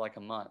sit for a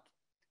month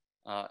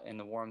in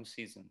the warm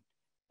season.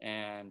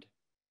 And,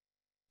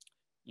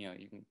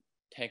 you can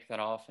take that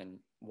off and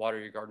water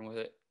your garden with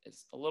it.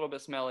 It's a little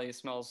bit smelly. It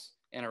smells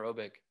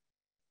anaerobic,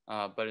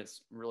 but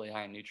it's really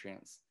high in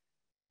nutrients.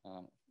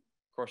 Of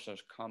course,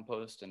 there's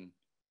compost and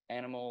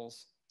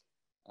animals,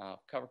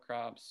 cover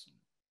crops,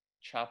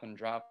 chop and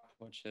drop,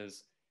 which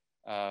is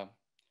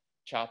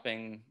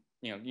chopping.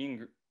 You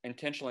can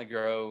intentionally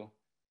grow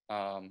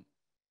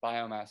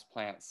biomass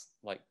plants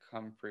like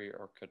comfrey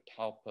or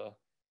catalpa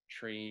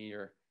tree,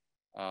 or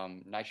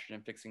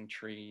nitrogen fixing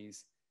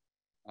trees.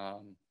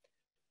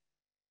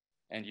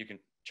 And you can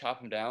chop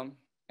them down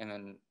and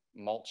then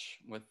mulch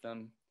with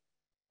them,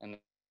 and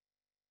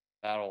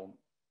that'll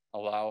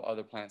allow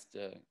other plants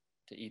to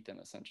eat them,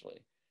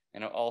 essentially.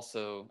 And it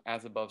also,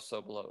 as above,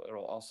 so below,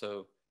 it'll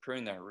also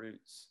prune their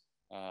roots.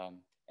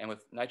 And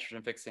with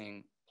nitrogen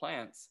fixing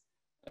plants,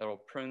 it'll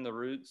prune the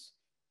roots,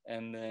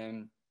 and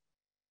then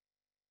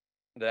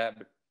that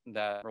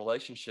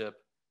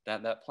relationship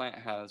that plant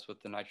has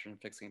with the nitrogen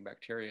fixing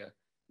bacteria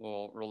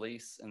will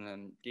release and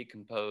then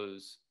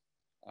decompose.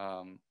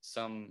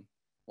 Some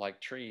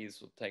trees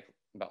will take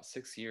about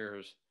 6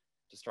 years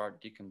to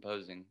start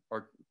decomposing,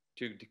 or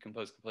to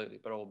decompose completely,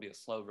 but it will be a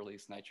slow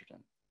release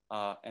nitrogen.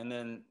 And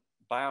then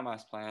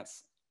biomass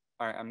plants,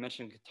 I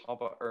mentioned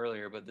catalpa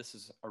earlier, but this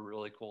is a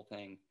really cool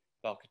thing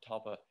about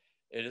catalpa.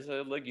 It is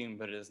a legume,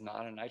 but it is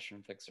not a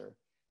nitrogen fixer.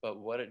 But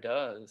what it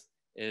does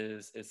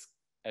is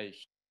it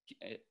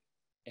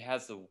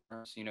has the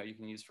worms, you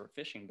can use for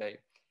fishing bait,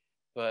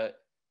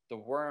 but the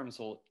worms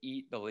will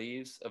eat the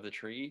leaves of the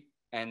tree,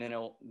 and then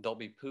they'll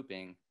be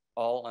pooping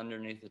all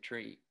underneath the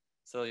tree.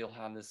 So you'll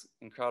have this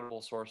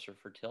incredible source of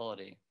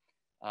fertility.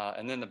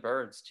 And then the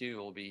birds too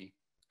will be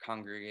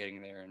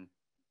congregating there and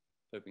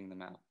pooping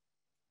them out.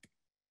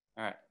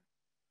 All right.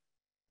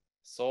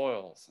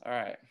 Soils. All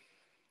right.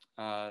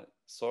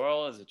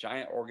 Soil is a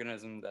giant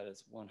organism that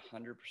is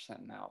 100%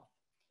 mouth.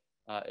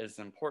 It is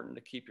important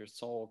to keep your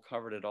soil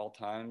covered at all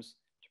times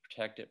to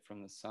protect it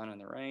from the sun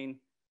and the rain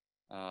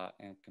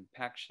and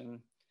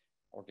compaction.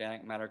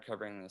 Organic matter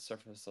covering the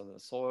surface of the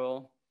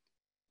soil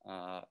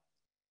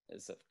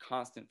is a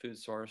constant food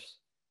source,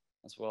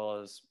 as well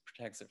as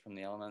protects it from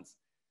the elements.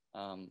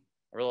 I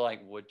really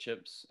like wood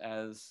chips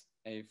as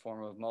a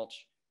form of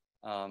mulch.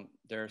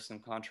 There's some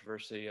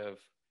controversy of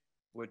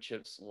wood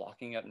chips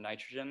locking up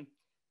nitrogen,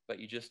 but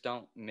you just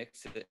don't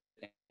mix it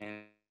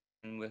in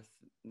with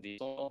the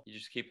soil. You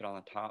just keep it on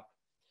the top,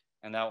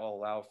 and that will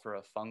allow for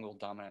a fungal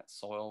dominant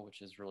soil,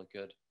 which is really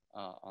good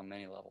on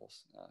many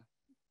levels.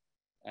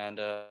 And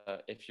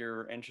if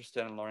you're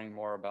interested in learning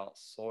more about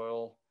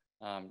soil,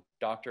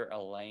 Dr.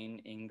 Elaine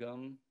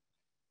Ingham,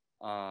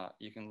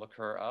 you can look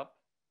her up.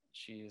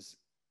 She's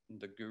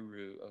the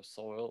guru of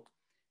soil.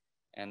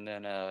 And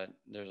then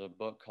there's a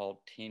book called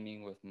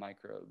Teaming with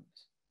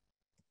Microbes.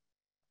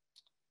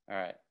 All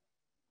right,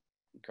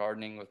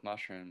 gardening with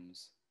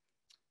mushrooms.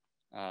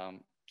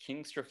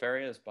 King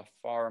Stropharia is by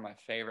far my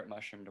favorite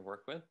mushroom to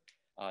work with.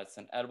 It's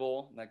an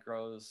edible that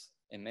grows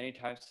in many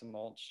types of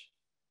mulch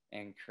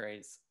and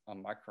creates a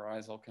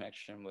mycorrhizal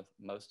connection with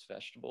most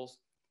vegetables.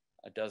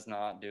 It does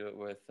not do it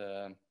with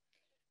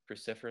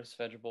cruciferous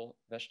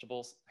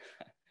vegetables.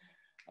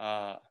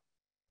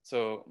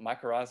 So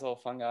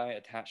mycorrhizal fungi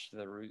attach to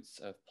the roots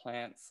of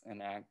plants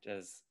and act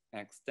as an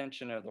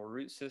extension of the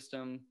root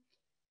system.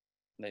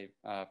 They,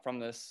 from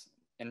this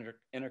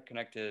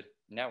interconnected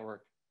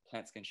network,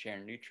 plants can share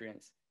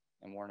nutrients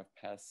and warn of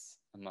pests,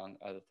 among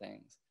other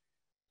things.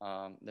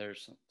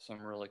 There's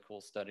some really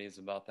cool studies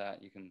about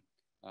that. You can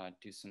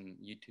do some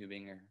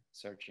YouTubing or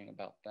searching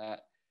about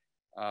that.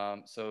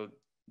 So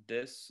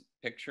these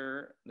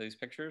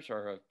pictures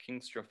are of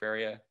King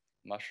Stropharia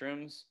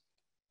mushrooms.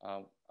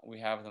 We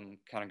have them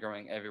kind of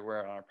growing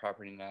everywhere on our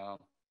property now.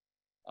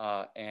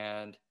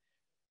 And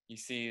you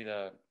see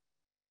the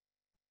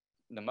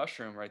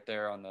mushroom right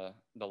there on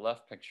the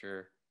left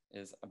picture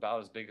is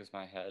about as big as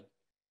my head.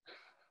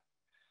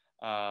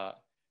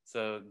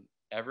 So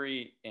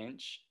every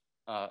inch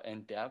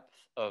in depth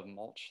of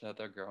mulch that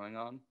they're growing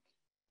on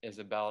is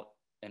about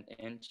an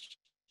inch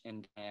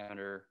in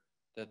diameter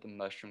that the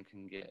mushroom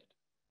can get.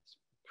 It's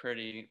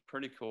pretty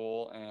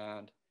cool,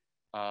 and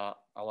I'm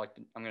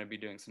going to be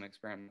doing some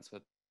experiments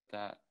with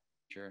that.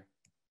 Sure.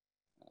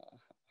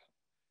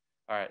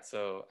 All right,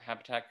 so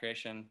habitat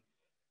creation.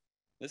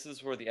 This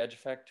is where the edge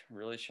effect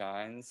really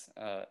shines.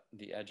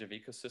 The edge of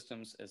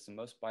ecosystems is the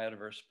most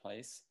biodiverse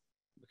place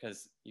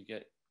because you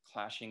get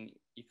clashing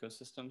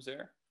ecosystems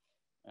there.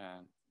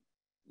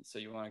 So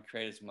you want to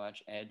create as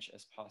much edge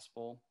as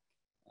possible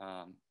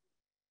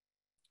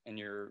in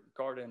your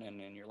garden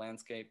and in your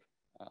landscape.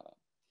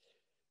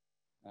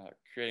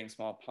 Creating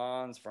small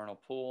ponds, vernal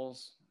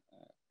pools,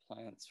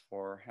 plants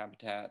for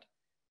habitat,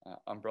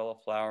 umbrella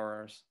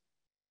flowers,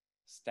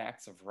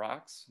 stacks of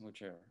rocks,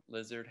 which are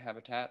lizard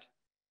habitat,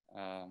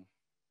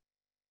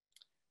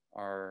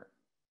 are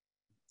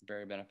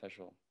very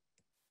beneficial.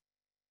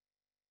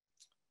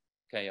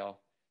 Okay,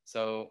 y'all.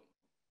 So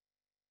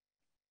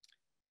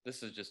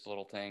this is just a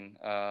little thing.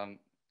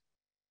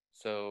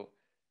 So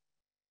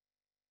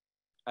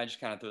I just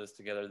kind of threw this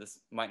together. This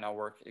might not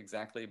work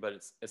exactly, but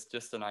it's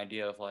just an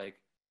idea of like,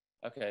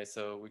 okay,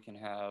 so we can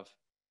have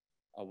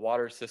a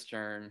water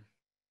cistern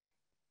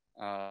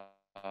that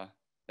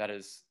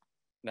has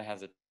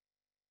a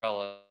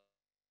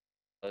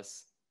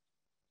trellis,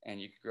 and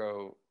you could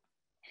grow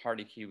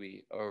hardy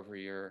kiwi over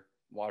your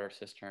water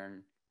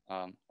cistern,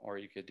 or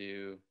you could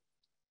do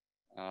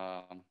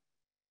a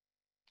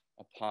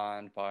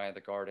pond by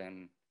the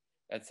garden,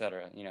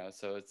 etc. You know,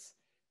 so it's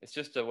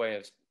just a way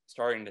of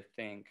starting to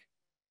think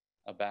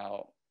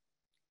about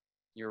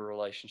your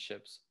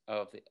relationships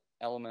of the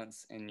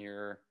elements in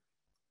your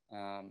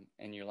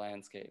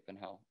landscape and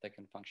how they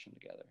can function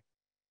together.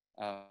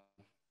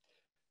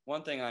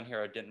 One thing on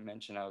here I didn't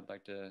mention I would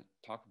like to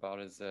talk about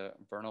is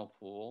vernal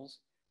pools.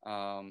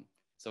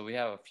 So we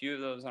have a few of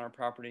those on our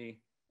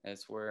property.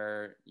 It's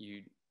where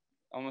you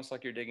almost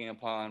like you're digging a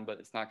pond, but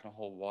it's not going to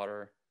hold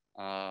water,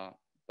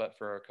 but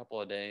for a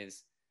couple of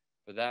days.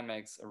 But that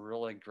makes a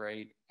really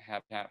great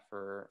habitat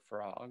for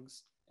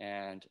frogs.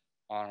 And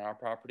on our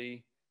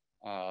property,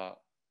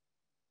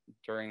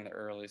 during the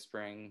early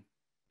spring,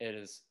 it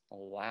is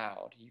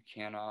loud. You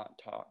cannot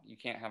talk. You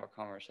can't have a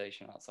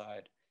conversation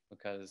outside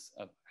because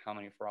of how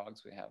many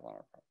frogs we have on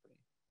our property.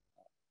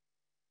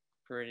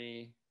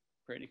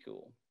 Pretty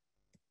cool.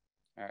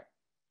 All right,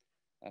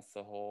 that's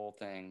the whole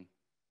thing.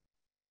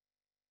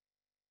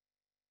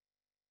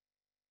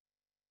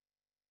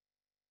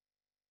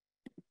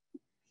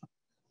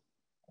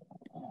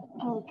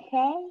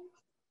 Okay.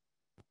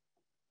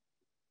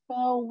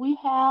 So we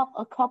have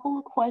a couple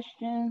of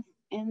questions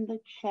in the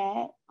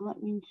chat.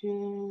 Let me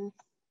just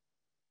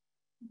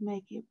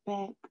make it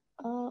back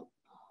up.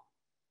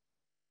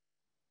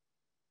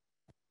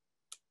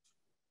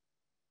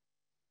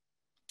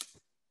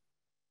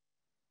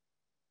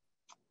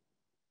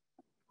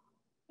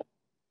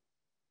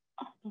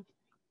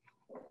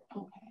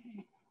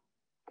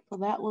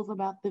 that was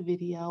about the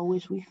video,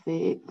 which we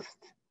fixed.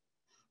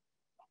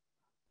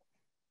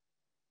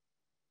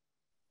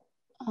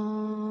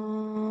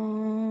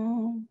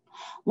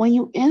 When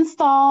you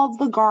install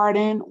the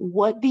garden,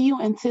 what do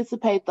you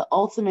anticipate the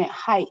ultimate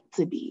height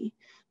to be?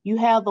 You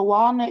have the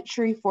walnut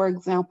tree, for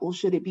example.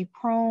 Should it be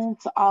pruned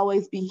to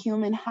always be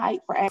human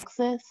height for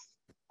access?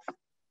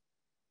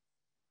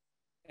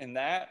 In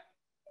that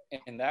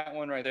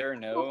one right there,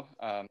 no.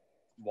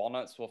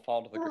 Walnuts will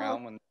fall to the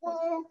ground when.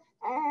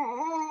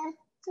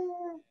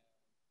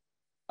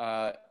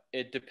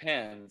 It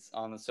depends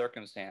on the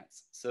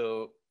circumstance.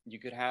 So you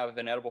could have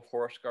an edible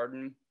forest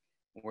garden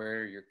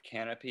where your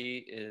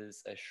canopy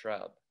is a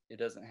shrub. It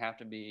doesn't have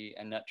to be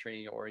a nut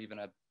tree or even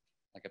like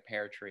a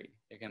pear tree.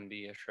 It can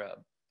be a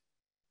shrub.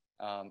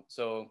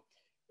 So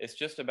it's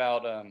just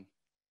about,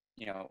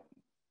 you know,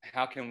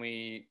 how can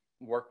we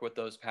work with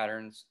those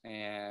patterns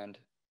and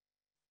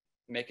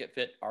make it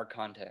fit our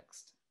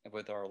context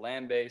with our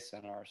land base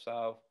and our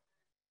soil,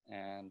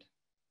 and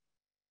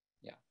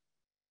yeah.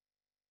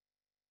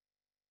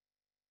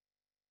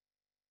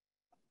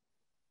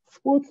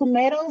 Will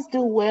tomatoes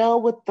do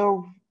well with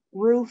the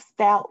roof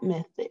stout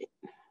method?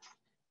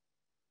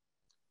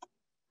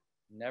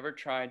 Never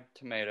tried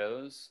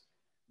tomatoes,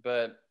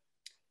 but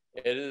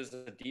it is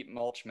a deep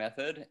mulch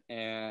method,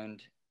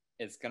 and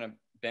it's going to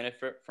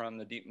benefit from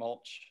the deep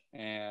mulch,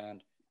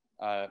 and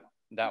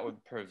that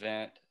would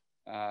prevent,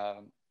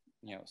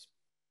 you know,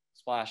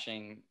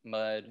 splashing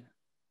mud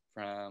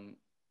from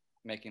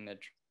making the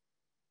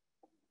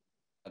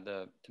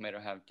tomato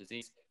have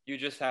disease. You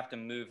just have to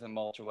move the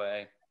mulch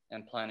away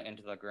and plant it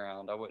into the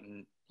ground. I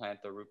wouldn't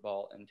plant the root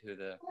ball into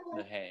the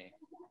hay.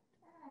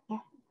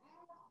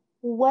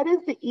 What is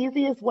the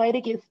easiest way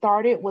to get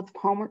started with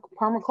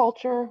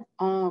permaculture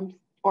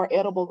or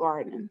edible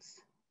gardens?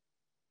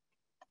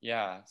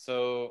 Yeah,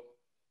 so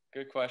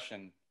good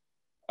question.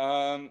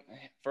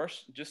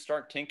 First, just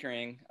start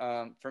tinkering.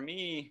 For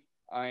me,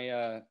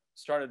 I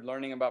started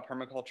learning about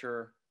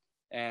permaculture,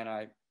 and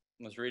I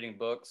was reading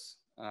books.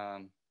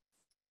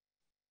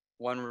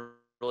 One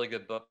really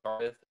good book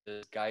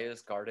is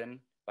Gaia's Garden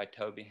by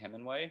Toby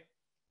Hemingway.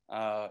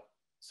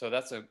 So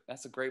that's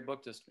a great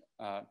book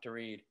to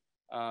read.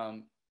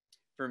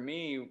 For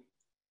me,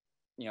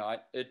 you know,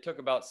 it took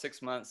about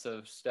 6 months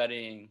of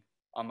studying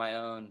on my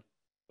own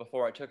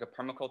before I took a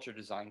permaculture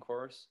design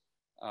course,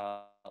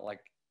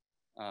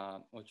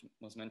 which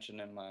was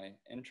mentioned in my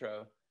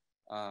intro.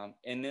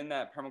 And in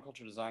that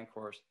permaculture design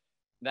course,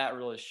 that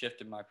really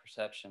shifted my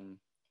perception,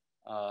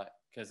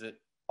 because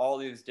all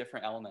these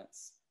different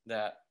elements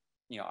that,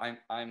 you know,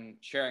 I'm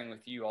sharing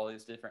with you, all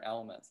these different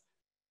elements,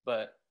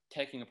 but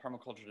taking a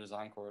permaculture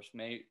design course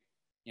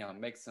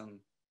makes them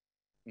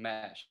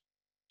mesh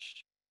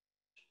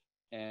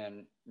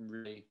and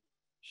really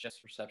shifts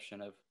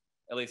perception of,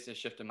 at least it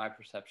shifted my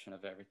perception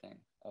of everything,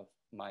 of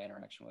my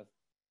interaction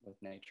with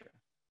nature.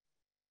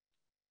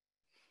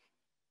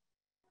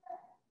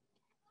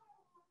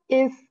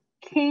 Is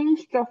King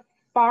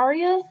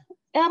Stropharia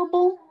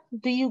edible?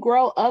 Do you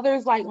grow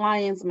others like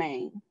lion's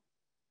mane?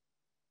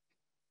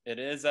 It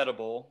is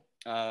edible.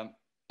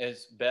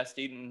 It's best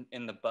eaten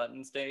in the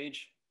button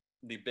stage.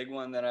 The big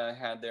one that I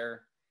had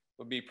there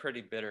would be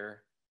pretty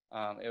bitter.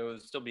 It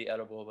would still be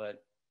edible,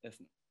 but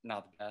it's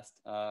not the best.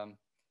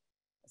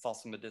 It's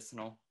also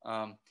medicinal.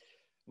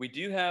 We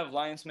do have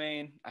lion's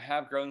mane. I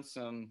have grown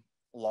some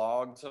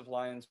logs of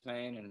lion's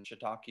mane and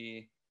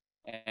shiitake,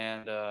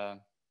 and I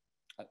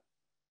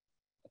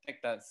think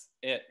that's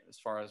it as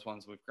far as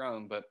ones we've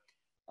grown. But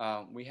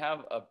we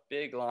have a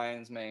big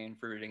lion's mane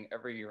fruiting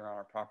every year on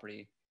our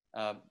property,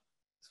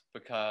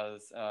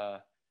 because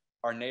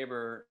our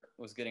neighbor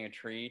was getting a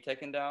tree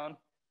taken down,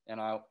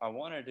 and I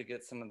wanted to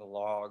get some of the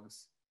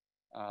logs,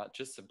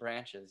 just the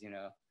branches, you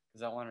know,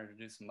 because I wanted to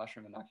do some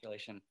mushroom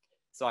inoculation.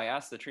 So I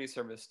asked the tree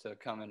service to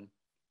come and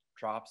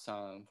drop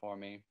some for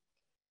me.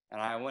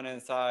 And I went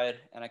inside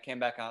and I came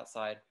back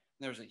outside, and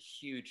there was a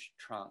huge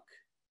trunk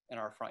in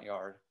our front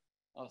yard.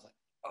 I was like,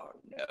 oh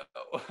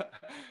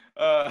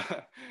no.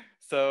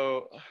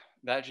 So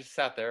that just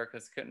sat there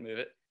because I couldn't move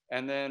it.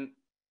 And then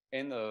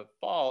in the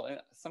fall,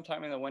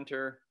 sometime in the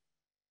winter,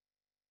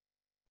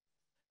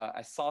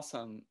 I saw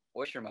some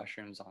oyster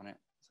mushrooms on it.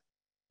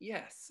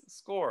 Yes,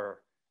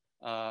 score.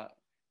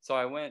 So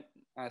I went,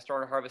 I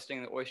started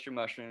harvesting the oyster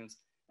mushrooms,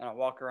 and I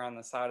walk around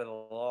the side of the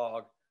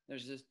log.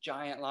 There's this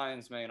giant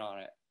lion's mane on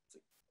it. It's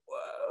like,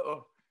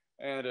 whoa.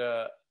 And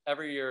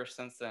every year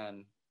since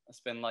then, it's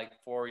been like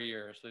 4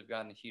 years, we've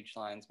gotten a huge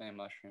lion's mane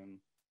mushroom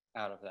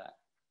out of that.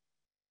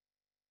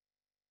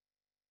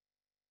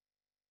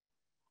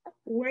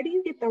 Where do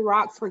you get the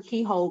rocks for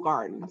keyhole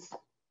gardens?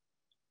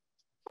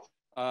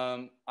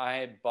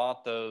 I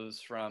bought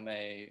those from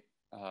a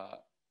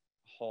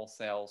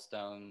wholesale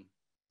stone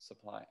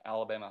supply,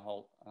 Alabama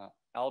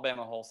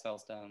wholesale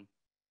stone.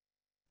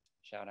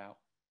 Shout out.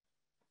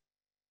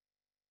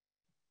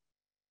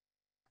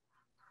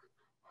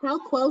 How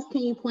close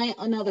can you plant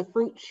another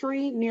fruit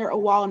tree near a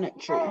walnut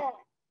tree?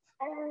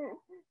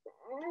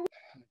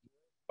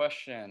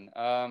 Question.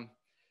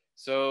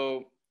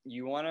 So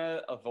you want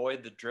to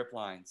avoid the drip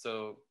line.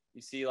 So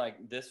you see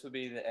like this would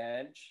be the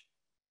edge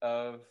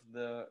of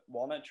the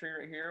walnut tree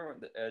right here, or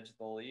the edge of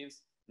the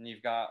leaves, and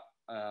you've got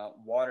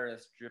water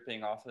that's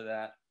dripping off of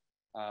that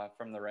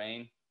from the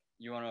rain.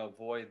 You want to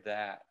avoid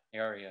that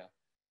area.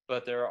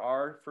 But there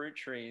are fruit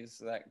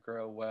trees that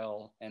grow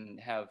well and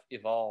have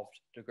evolved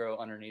to grow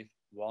underneath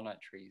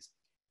walnut trees.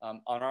 On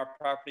our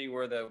property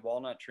where the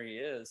walnut tree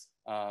is,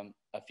 a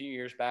few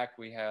years back,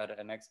 we had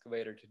an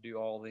excavator to do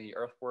all the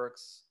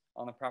earthworks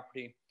on the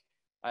property.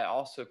 I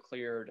also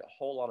cleared a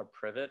whole lot of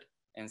privet,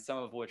 and some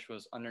of which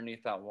was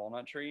underneath that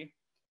walnut tree.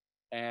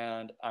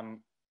 And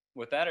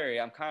with that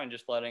area, I'm kind of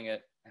just letting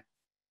it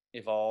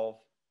evolve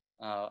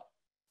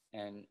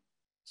and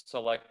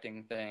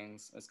selecting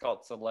things. It's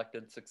called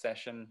selected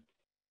succession,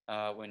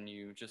 when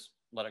you just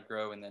let it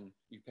grow and then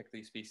you pick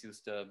these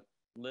species to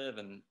live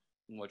and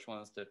which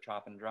ones to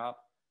chop and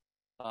drop.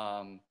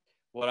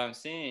 What I'm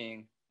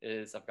seeing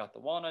is I've got the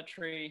walnut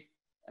tree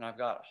and I've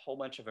got a whole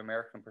bunch of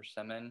American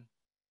persimmon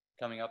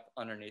coming up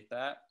underneath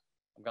that.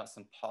 I've got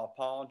some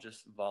pawpaw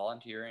just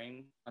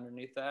volunteering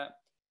underneath that.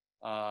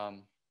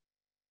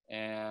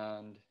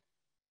 And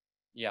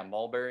yeah,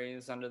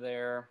 mulberries under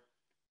there.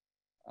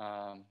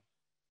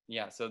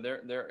 Yeah, so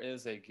there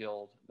is a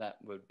guild that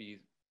would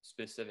be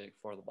specific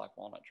for the black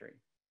walnut tree.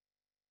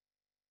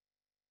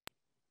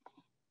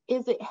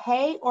 Is it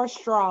hay or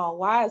straw?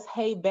 Why is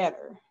hay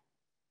better?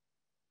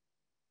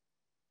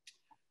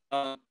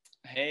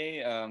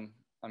 Hay, I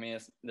mean,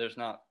 there's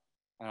not,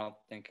 I don't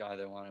think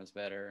either one is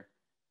better.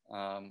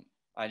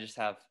 I just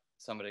have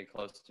somebody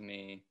close to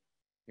me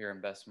here in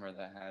Bessemer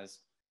that has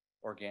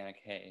organic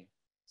hay.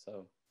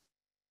 So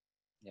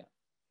yeah,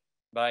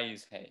 but I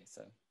use hay,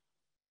 so.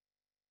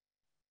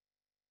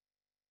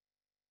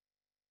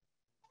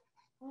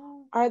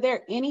 Are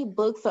there any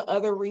books or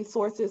other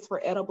resources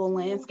for edible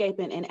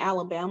landscaping in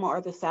Alabama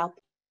or the South?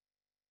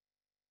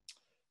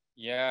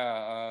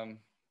 Yeah.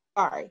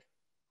 Sorry.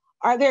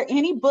 Are there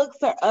any books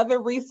or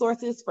other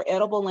resources for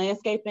edible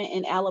landscaping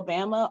in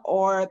Alabama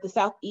or the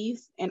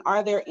Southeast? And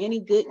are there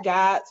any good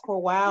guides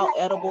for wild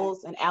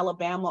edibles in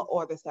Alabama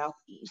or the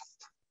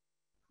Southeast?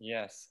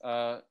 Yes,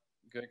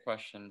 good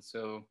question.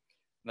 So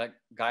that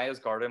Gaia's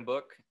Garden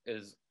book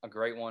is a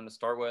great one to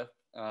start with.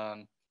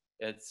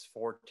 It's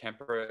for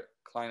temperate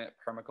climate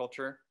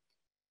permaculture.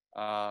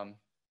 And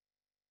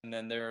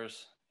then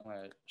there's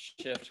a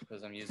shift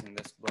because I'm using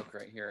this book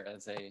right here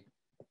as a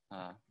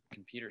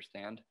computer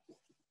stand.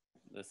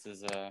 This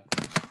is if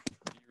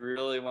you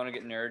really want to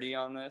get nerdy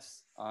on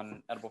this,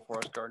 on edible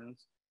forest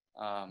gardens.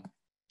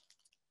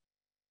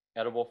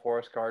 Edible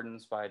Forest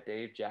Gardens by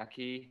Dave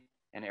Jackie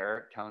and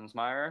Eric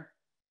Tonesmeyer.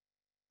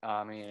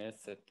 I mean,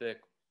 it's a thick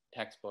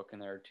textbook,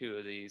 and there are two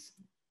of these.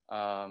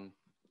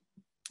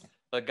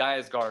 But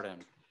Gaia's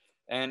Garden.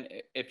 And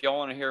if y'all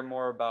want to hear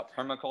more about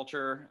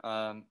permaculture,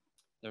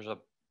 there's a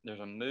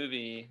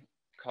movie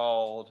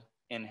called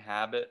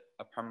Inhabit,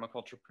 a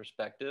Permaculture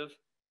Perspective.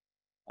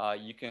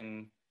 You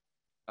can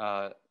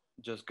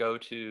just go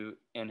to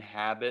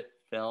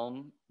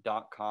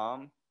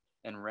inhabitfilm.com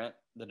and rent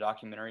the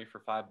documentary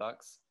for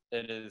 $5.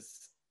 It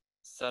is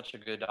such a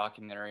good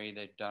documentary.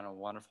 They've done a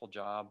wonderful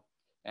job,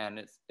 and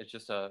it's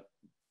just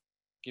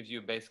gives you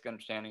a basic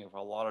understanding of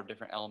a lot of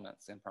different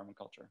elements in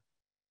permaculture.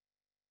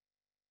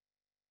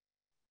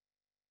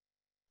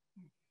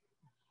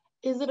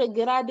 Is it a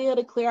good idea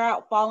to clear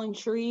out fallen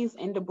trees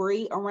and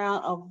debris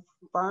around a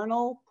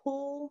vernal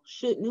pool?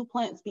 Should new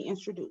plants be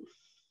introduced?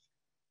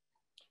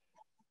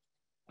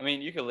 I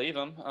mean, you could leave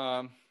them.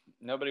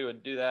 Nobody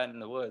would do that in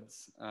the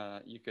woods.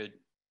 You could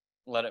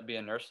let it be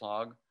a nurse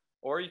log,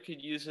 or you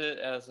could use it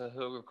as a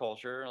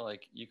horticulture.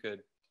 Like you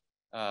could,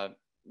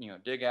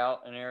 dig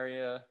out an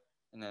area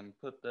and then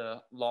put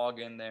the log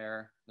in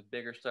there, the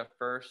bigger stuff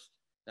first,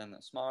 then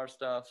the smaller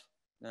stuff,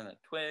 then the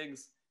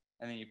twigs,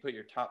 and then you put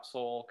your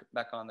topsoil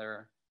back on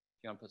there.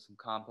 If you want to put some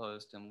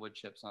compost and wood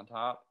chips on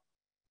top,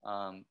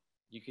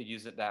 you could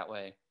use it that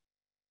way.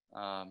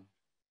 Yeah.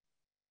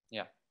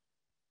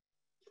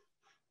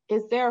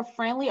 Is there a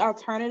friendly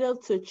alternative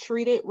to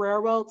treated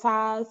railroad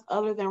ties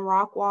other than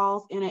rock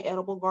walls in an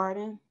edible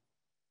garden?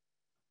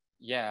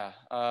 Yeah,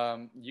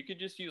 you could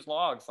just use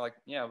logs. Like,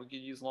 yeah, we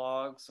could use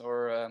logs,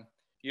 or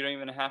you don't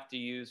even have to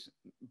use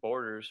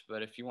borders.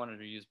 But if you wanted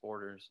to use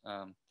borders,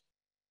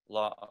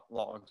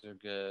 logs are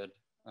good.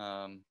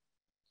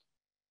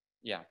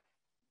 Yeah.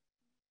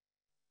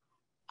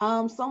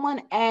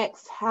 Someone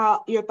asked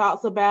how your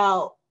thoughts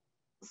about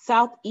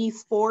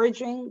Southeast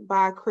Foraging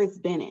by Chris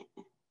Bennett.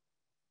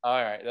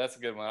 All right, that's a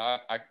good one.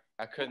 I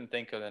couldn't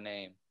think of the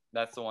name.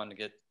 That's the one to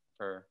get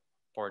for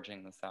foraging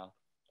in the South.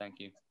 Thank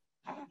you.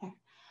 Okay.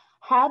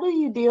 How do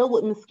you deal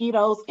with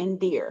mosquitoes and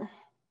deer?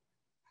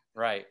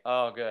 Right.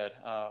 Oh, good.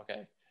 Oh,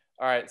 okay.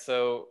 All right.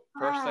 So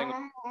first thing,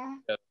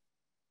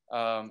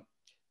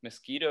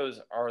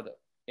 mosquitoes are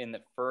in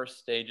the first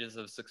stages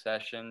of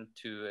succession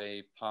to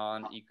a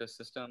pond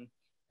ecosystem,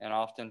 and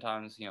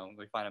oftentimes,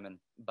 we find them in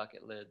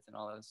bucket lids and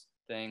all those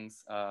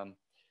things.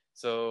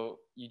 So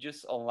you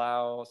just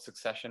allow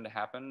succession to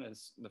happen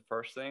is the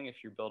first thing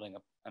if you're building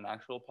an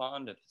actual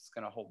pond, if it's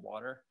going to hold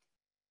water.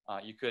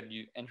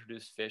 You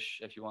introduce fish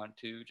if you want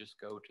to. Just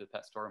go to the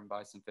pet store and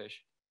buy some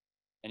fish.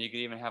 And you could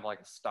even have like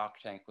a stock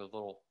tank with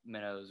little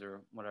minnows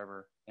or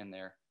whatever in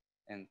there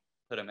and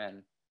put them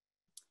in.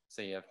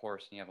 Say you have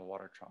horse and you have a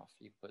water trough.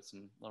 You put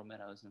some little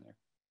minnows in there,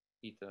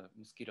 eat the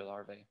mosquito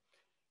larvae.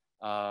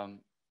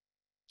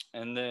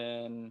 And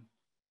then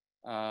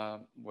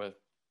with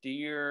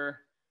deer,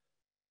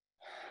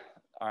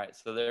 all right,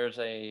 so there's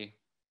a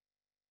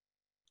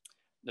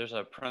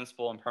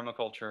principle in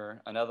permaculture,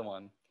 another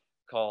one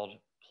called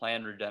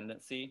planned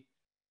redundancy.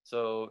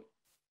 So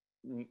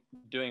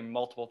doing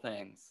multiple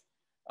things.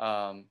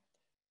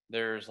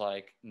 There's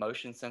like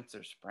motion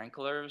sensor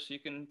sprinklers you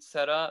can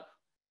set up,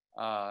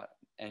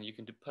 and you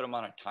can put them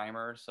on a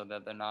timer so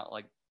that they're not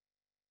like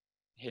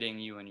hitting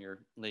you when you're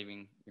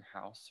leaving your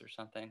house or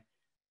something.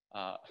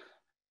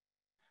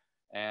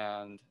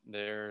 And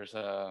there's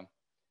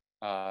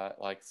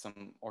like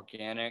some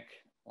organic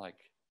like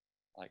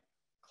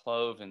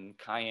clove and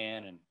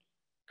cayenne and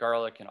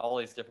garlic and all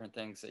these different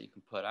things that you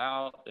can put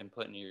out and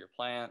put near your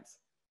plants.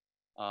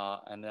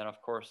 And then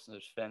of course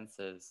there's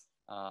fences,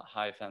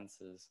 high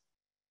fences.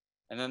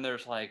 And then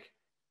there's like,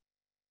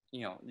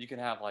 you can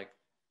have like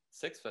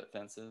 6-foot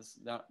fences,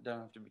 don't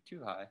have to be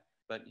too high,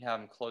 but you have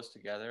them close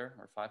together,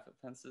 or 5-foot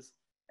fences.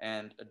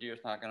 And a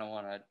deer's not gonna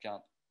wanna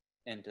jump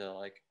into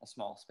like a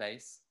small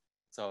space.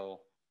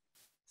 So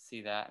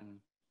see that and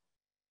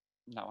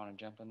not wanna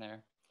jump in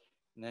there.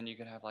 And then you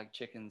could have like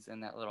chickens in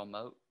that little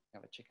moat. You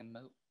have a chicken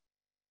moat.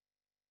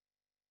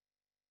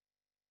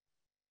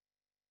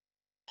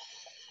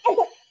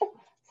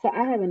 So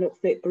I have an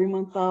upset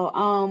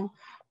 3-month-old.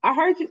 I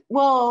heard you.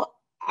 Well,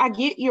 I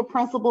get your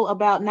principle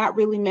about not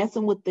really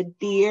messing with the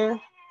deer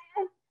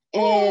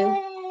and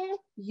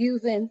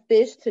using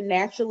fish to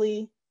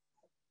naturally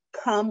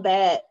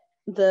combat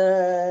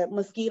the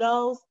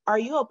mosquitoes. Are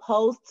you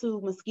opposed to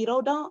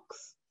mosquito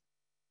dunks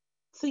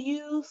to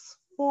use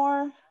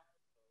for?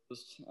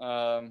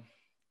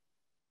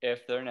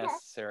 If they're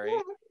necessary,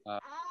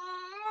 that's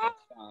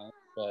fine.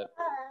 But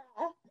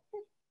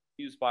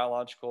use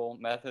biological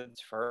methods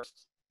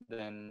first,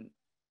 then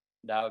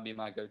that would be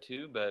my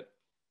go-to. But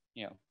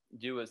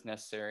do what's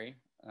necessary.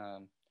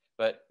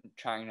 But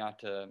trying not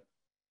to,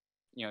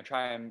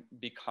 try and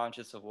be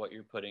conscious of what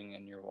you're putting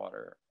in your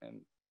water,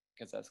 and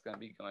because that's going to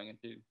be going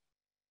into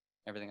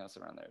everything else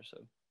around there. So.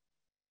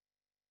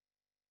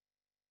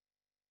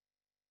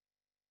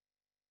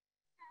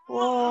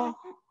 Well,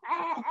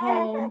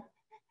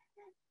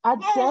 I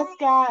just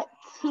got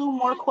 2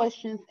 more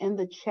questions in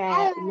the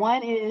chat.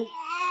 One is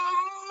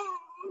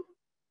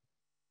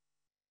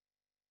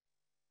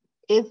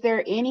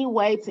there any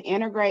way to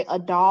integrate a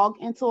dog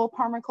into a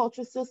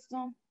permaculture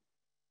system?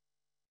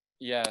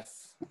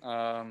 Yes.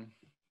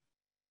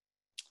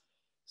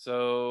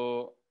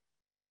 So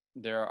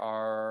there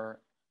are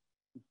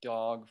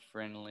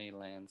dog-friendly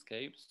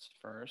landscapes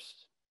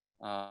first.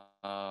 I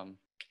have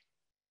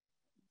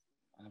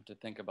to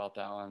think about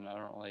that one. I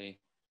don't really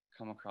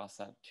come across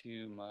that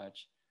too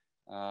much.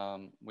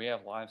 We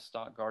have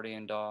livestock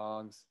guardian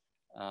dogs.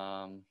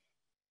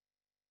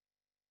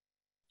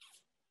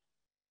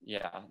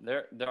 Yeah,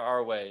 there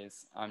are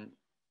ways. I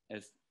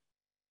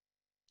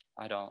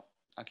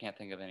can't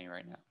think of any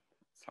right now.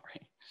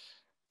 Sorry.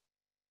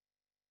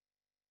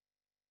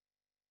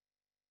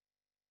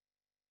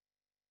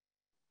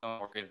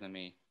 More creative than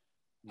me.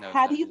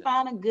 How do you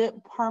find a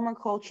good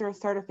permaculture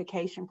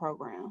certification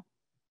program?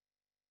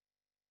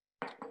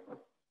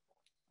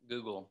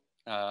 Google.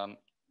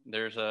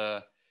 There's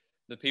the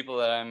people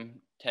that I'm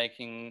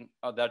taking,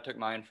 that I took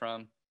mine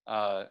from,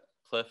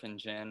 Cliff and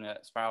Jen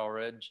at Spiral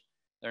Ridge.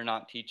 They're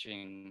not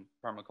teaching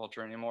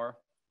permaculture anymore.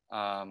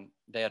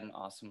 They had an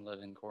awesome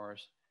living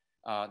course.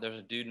 There's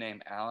a dude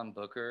named Alan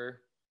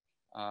Booker.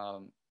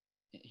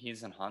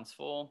 He's in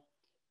Huntsville,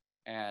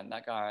 and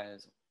that guy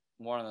is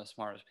one of the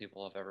smartest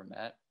people I've ever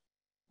met.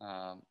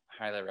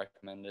 Highly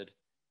recommended.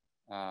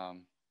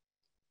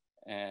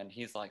 And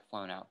he's like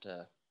flown out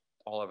to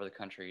all over the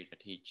country to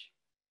teach.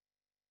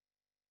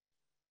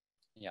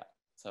 Yeah,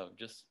 so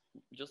just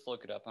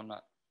look it up. I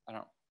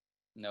don't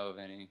know of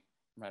any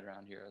right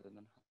around here other than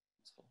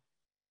Huntsville.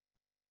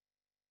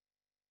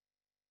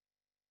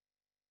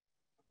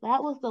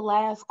 That was the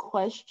last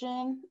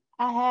question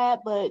I had,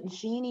 but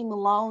Jeannie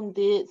Malone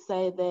did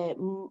say that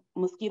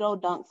mosquito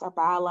dunks are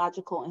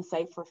biological and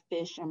safe for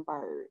fish and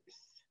birds.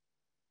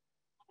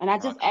 And I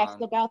just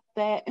asked about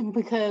that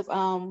because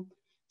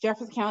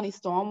Jefferson County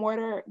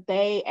Stormwater,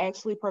 they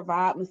actually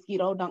provide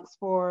mosquito dunks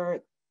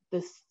for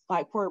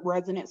for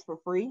residents for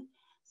free.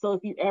 So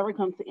if you ever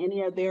come to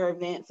any of their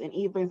events and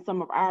even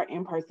some of our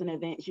in-person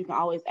events, you can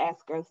always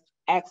ask us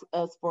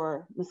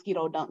for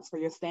mosquito dunks for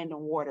your standing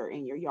water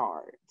in your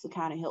yard to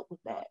kind of help with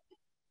that.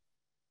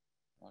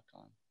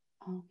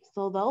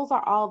 So those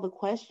are all the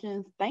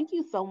questions. Thank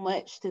you so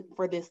much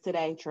for this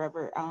today,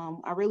 Trevor.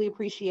 I really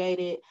appreciate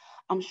it.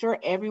 I'm sure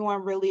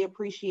everyone really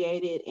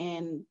appreciated,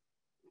 and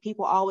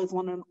people always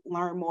want to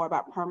learn more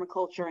about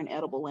permaculture and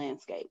edible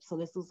landscapes. So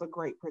this was a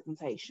great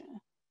presentation.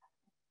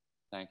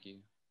 Thank you.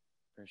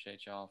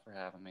 Appreciate y'all for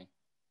having me.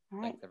 All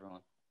right. Thanks,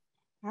 everyone.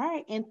 All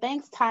right, and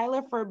thanks,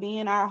 Tyler, for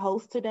being our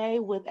host today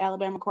with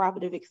Alabama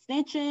Cooperative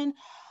Extension.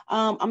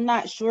 I'm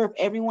not sure if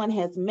everyone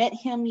has met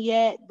him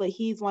yet, but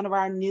he's one of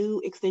our new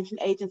extension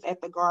agents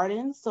at the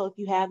Gardens. So if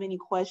you have any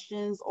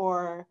questions,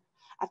 or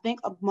I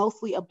think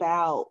mostly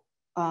about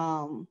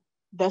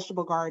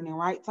vegetable gardening,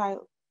 right,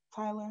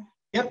 Tyler?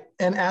 Yep,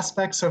 and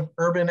aspects of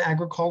urban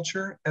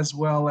agriculture as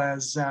well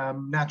as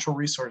natural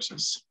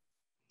resources.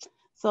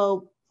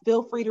 So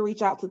feel free to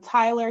reach out to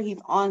Tyler. He's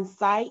on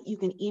site. You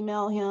can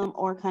email him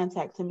or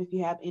contact him if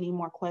you have any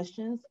more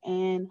questions.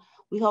 And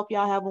we hope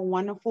y'all have a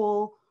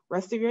wonderful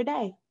rest of your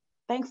day.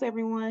 Thanks,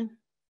 everyone.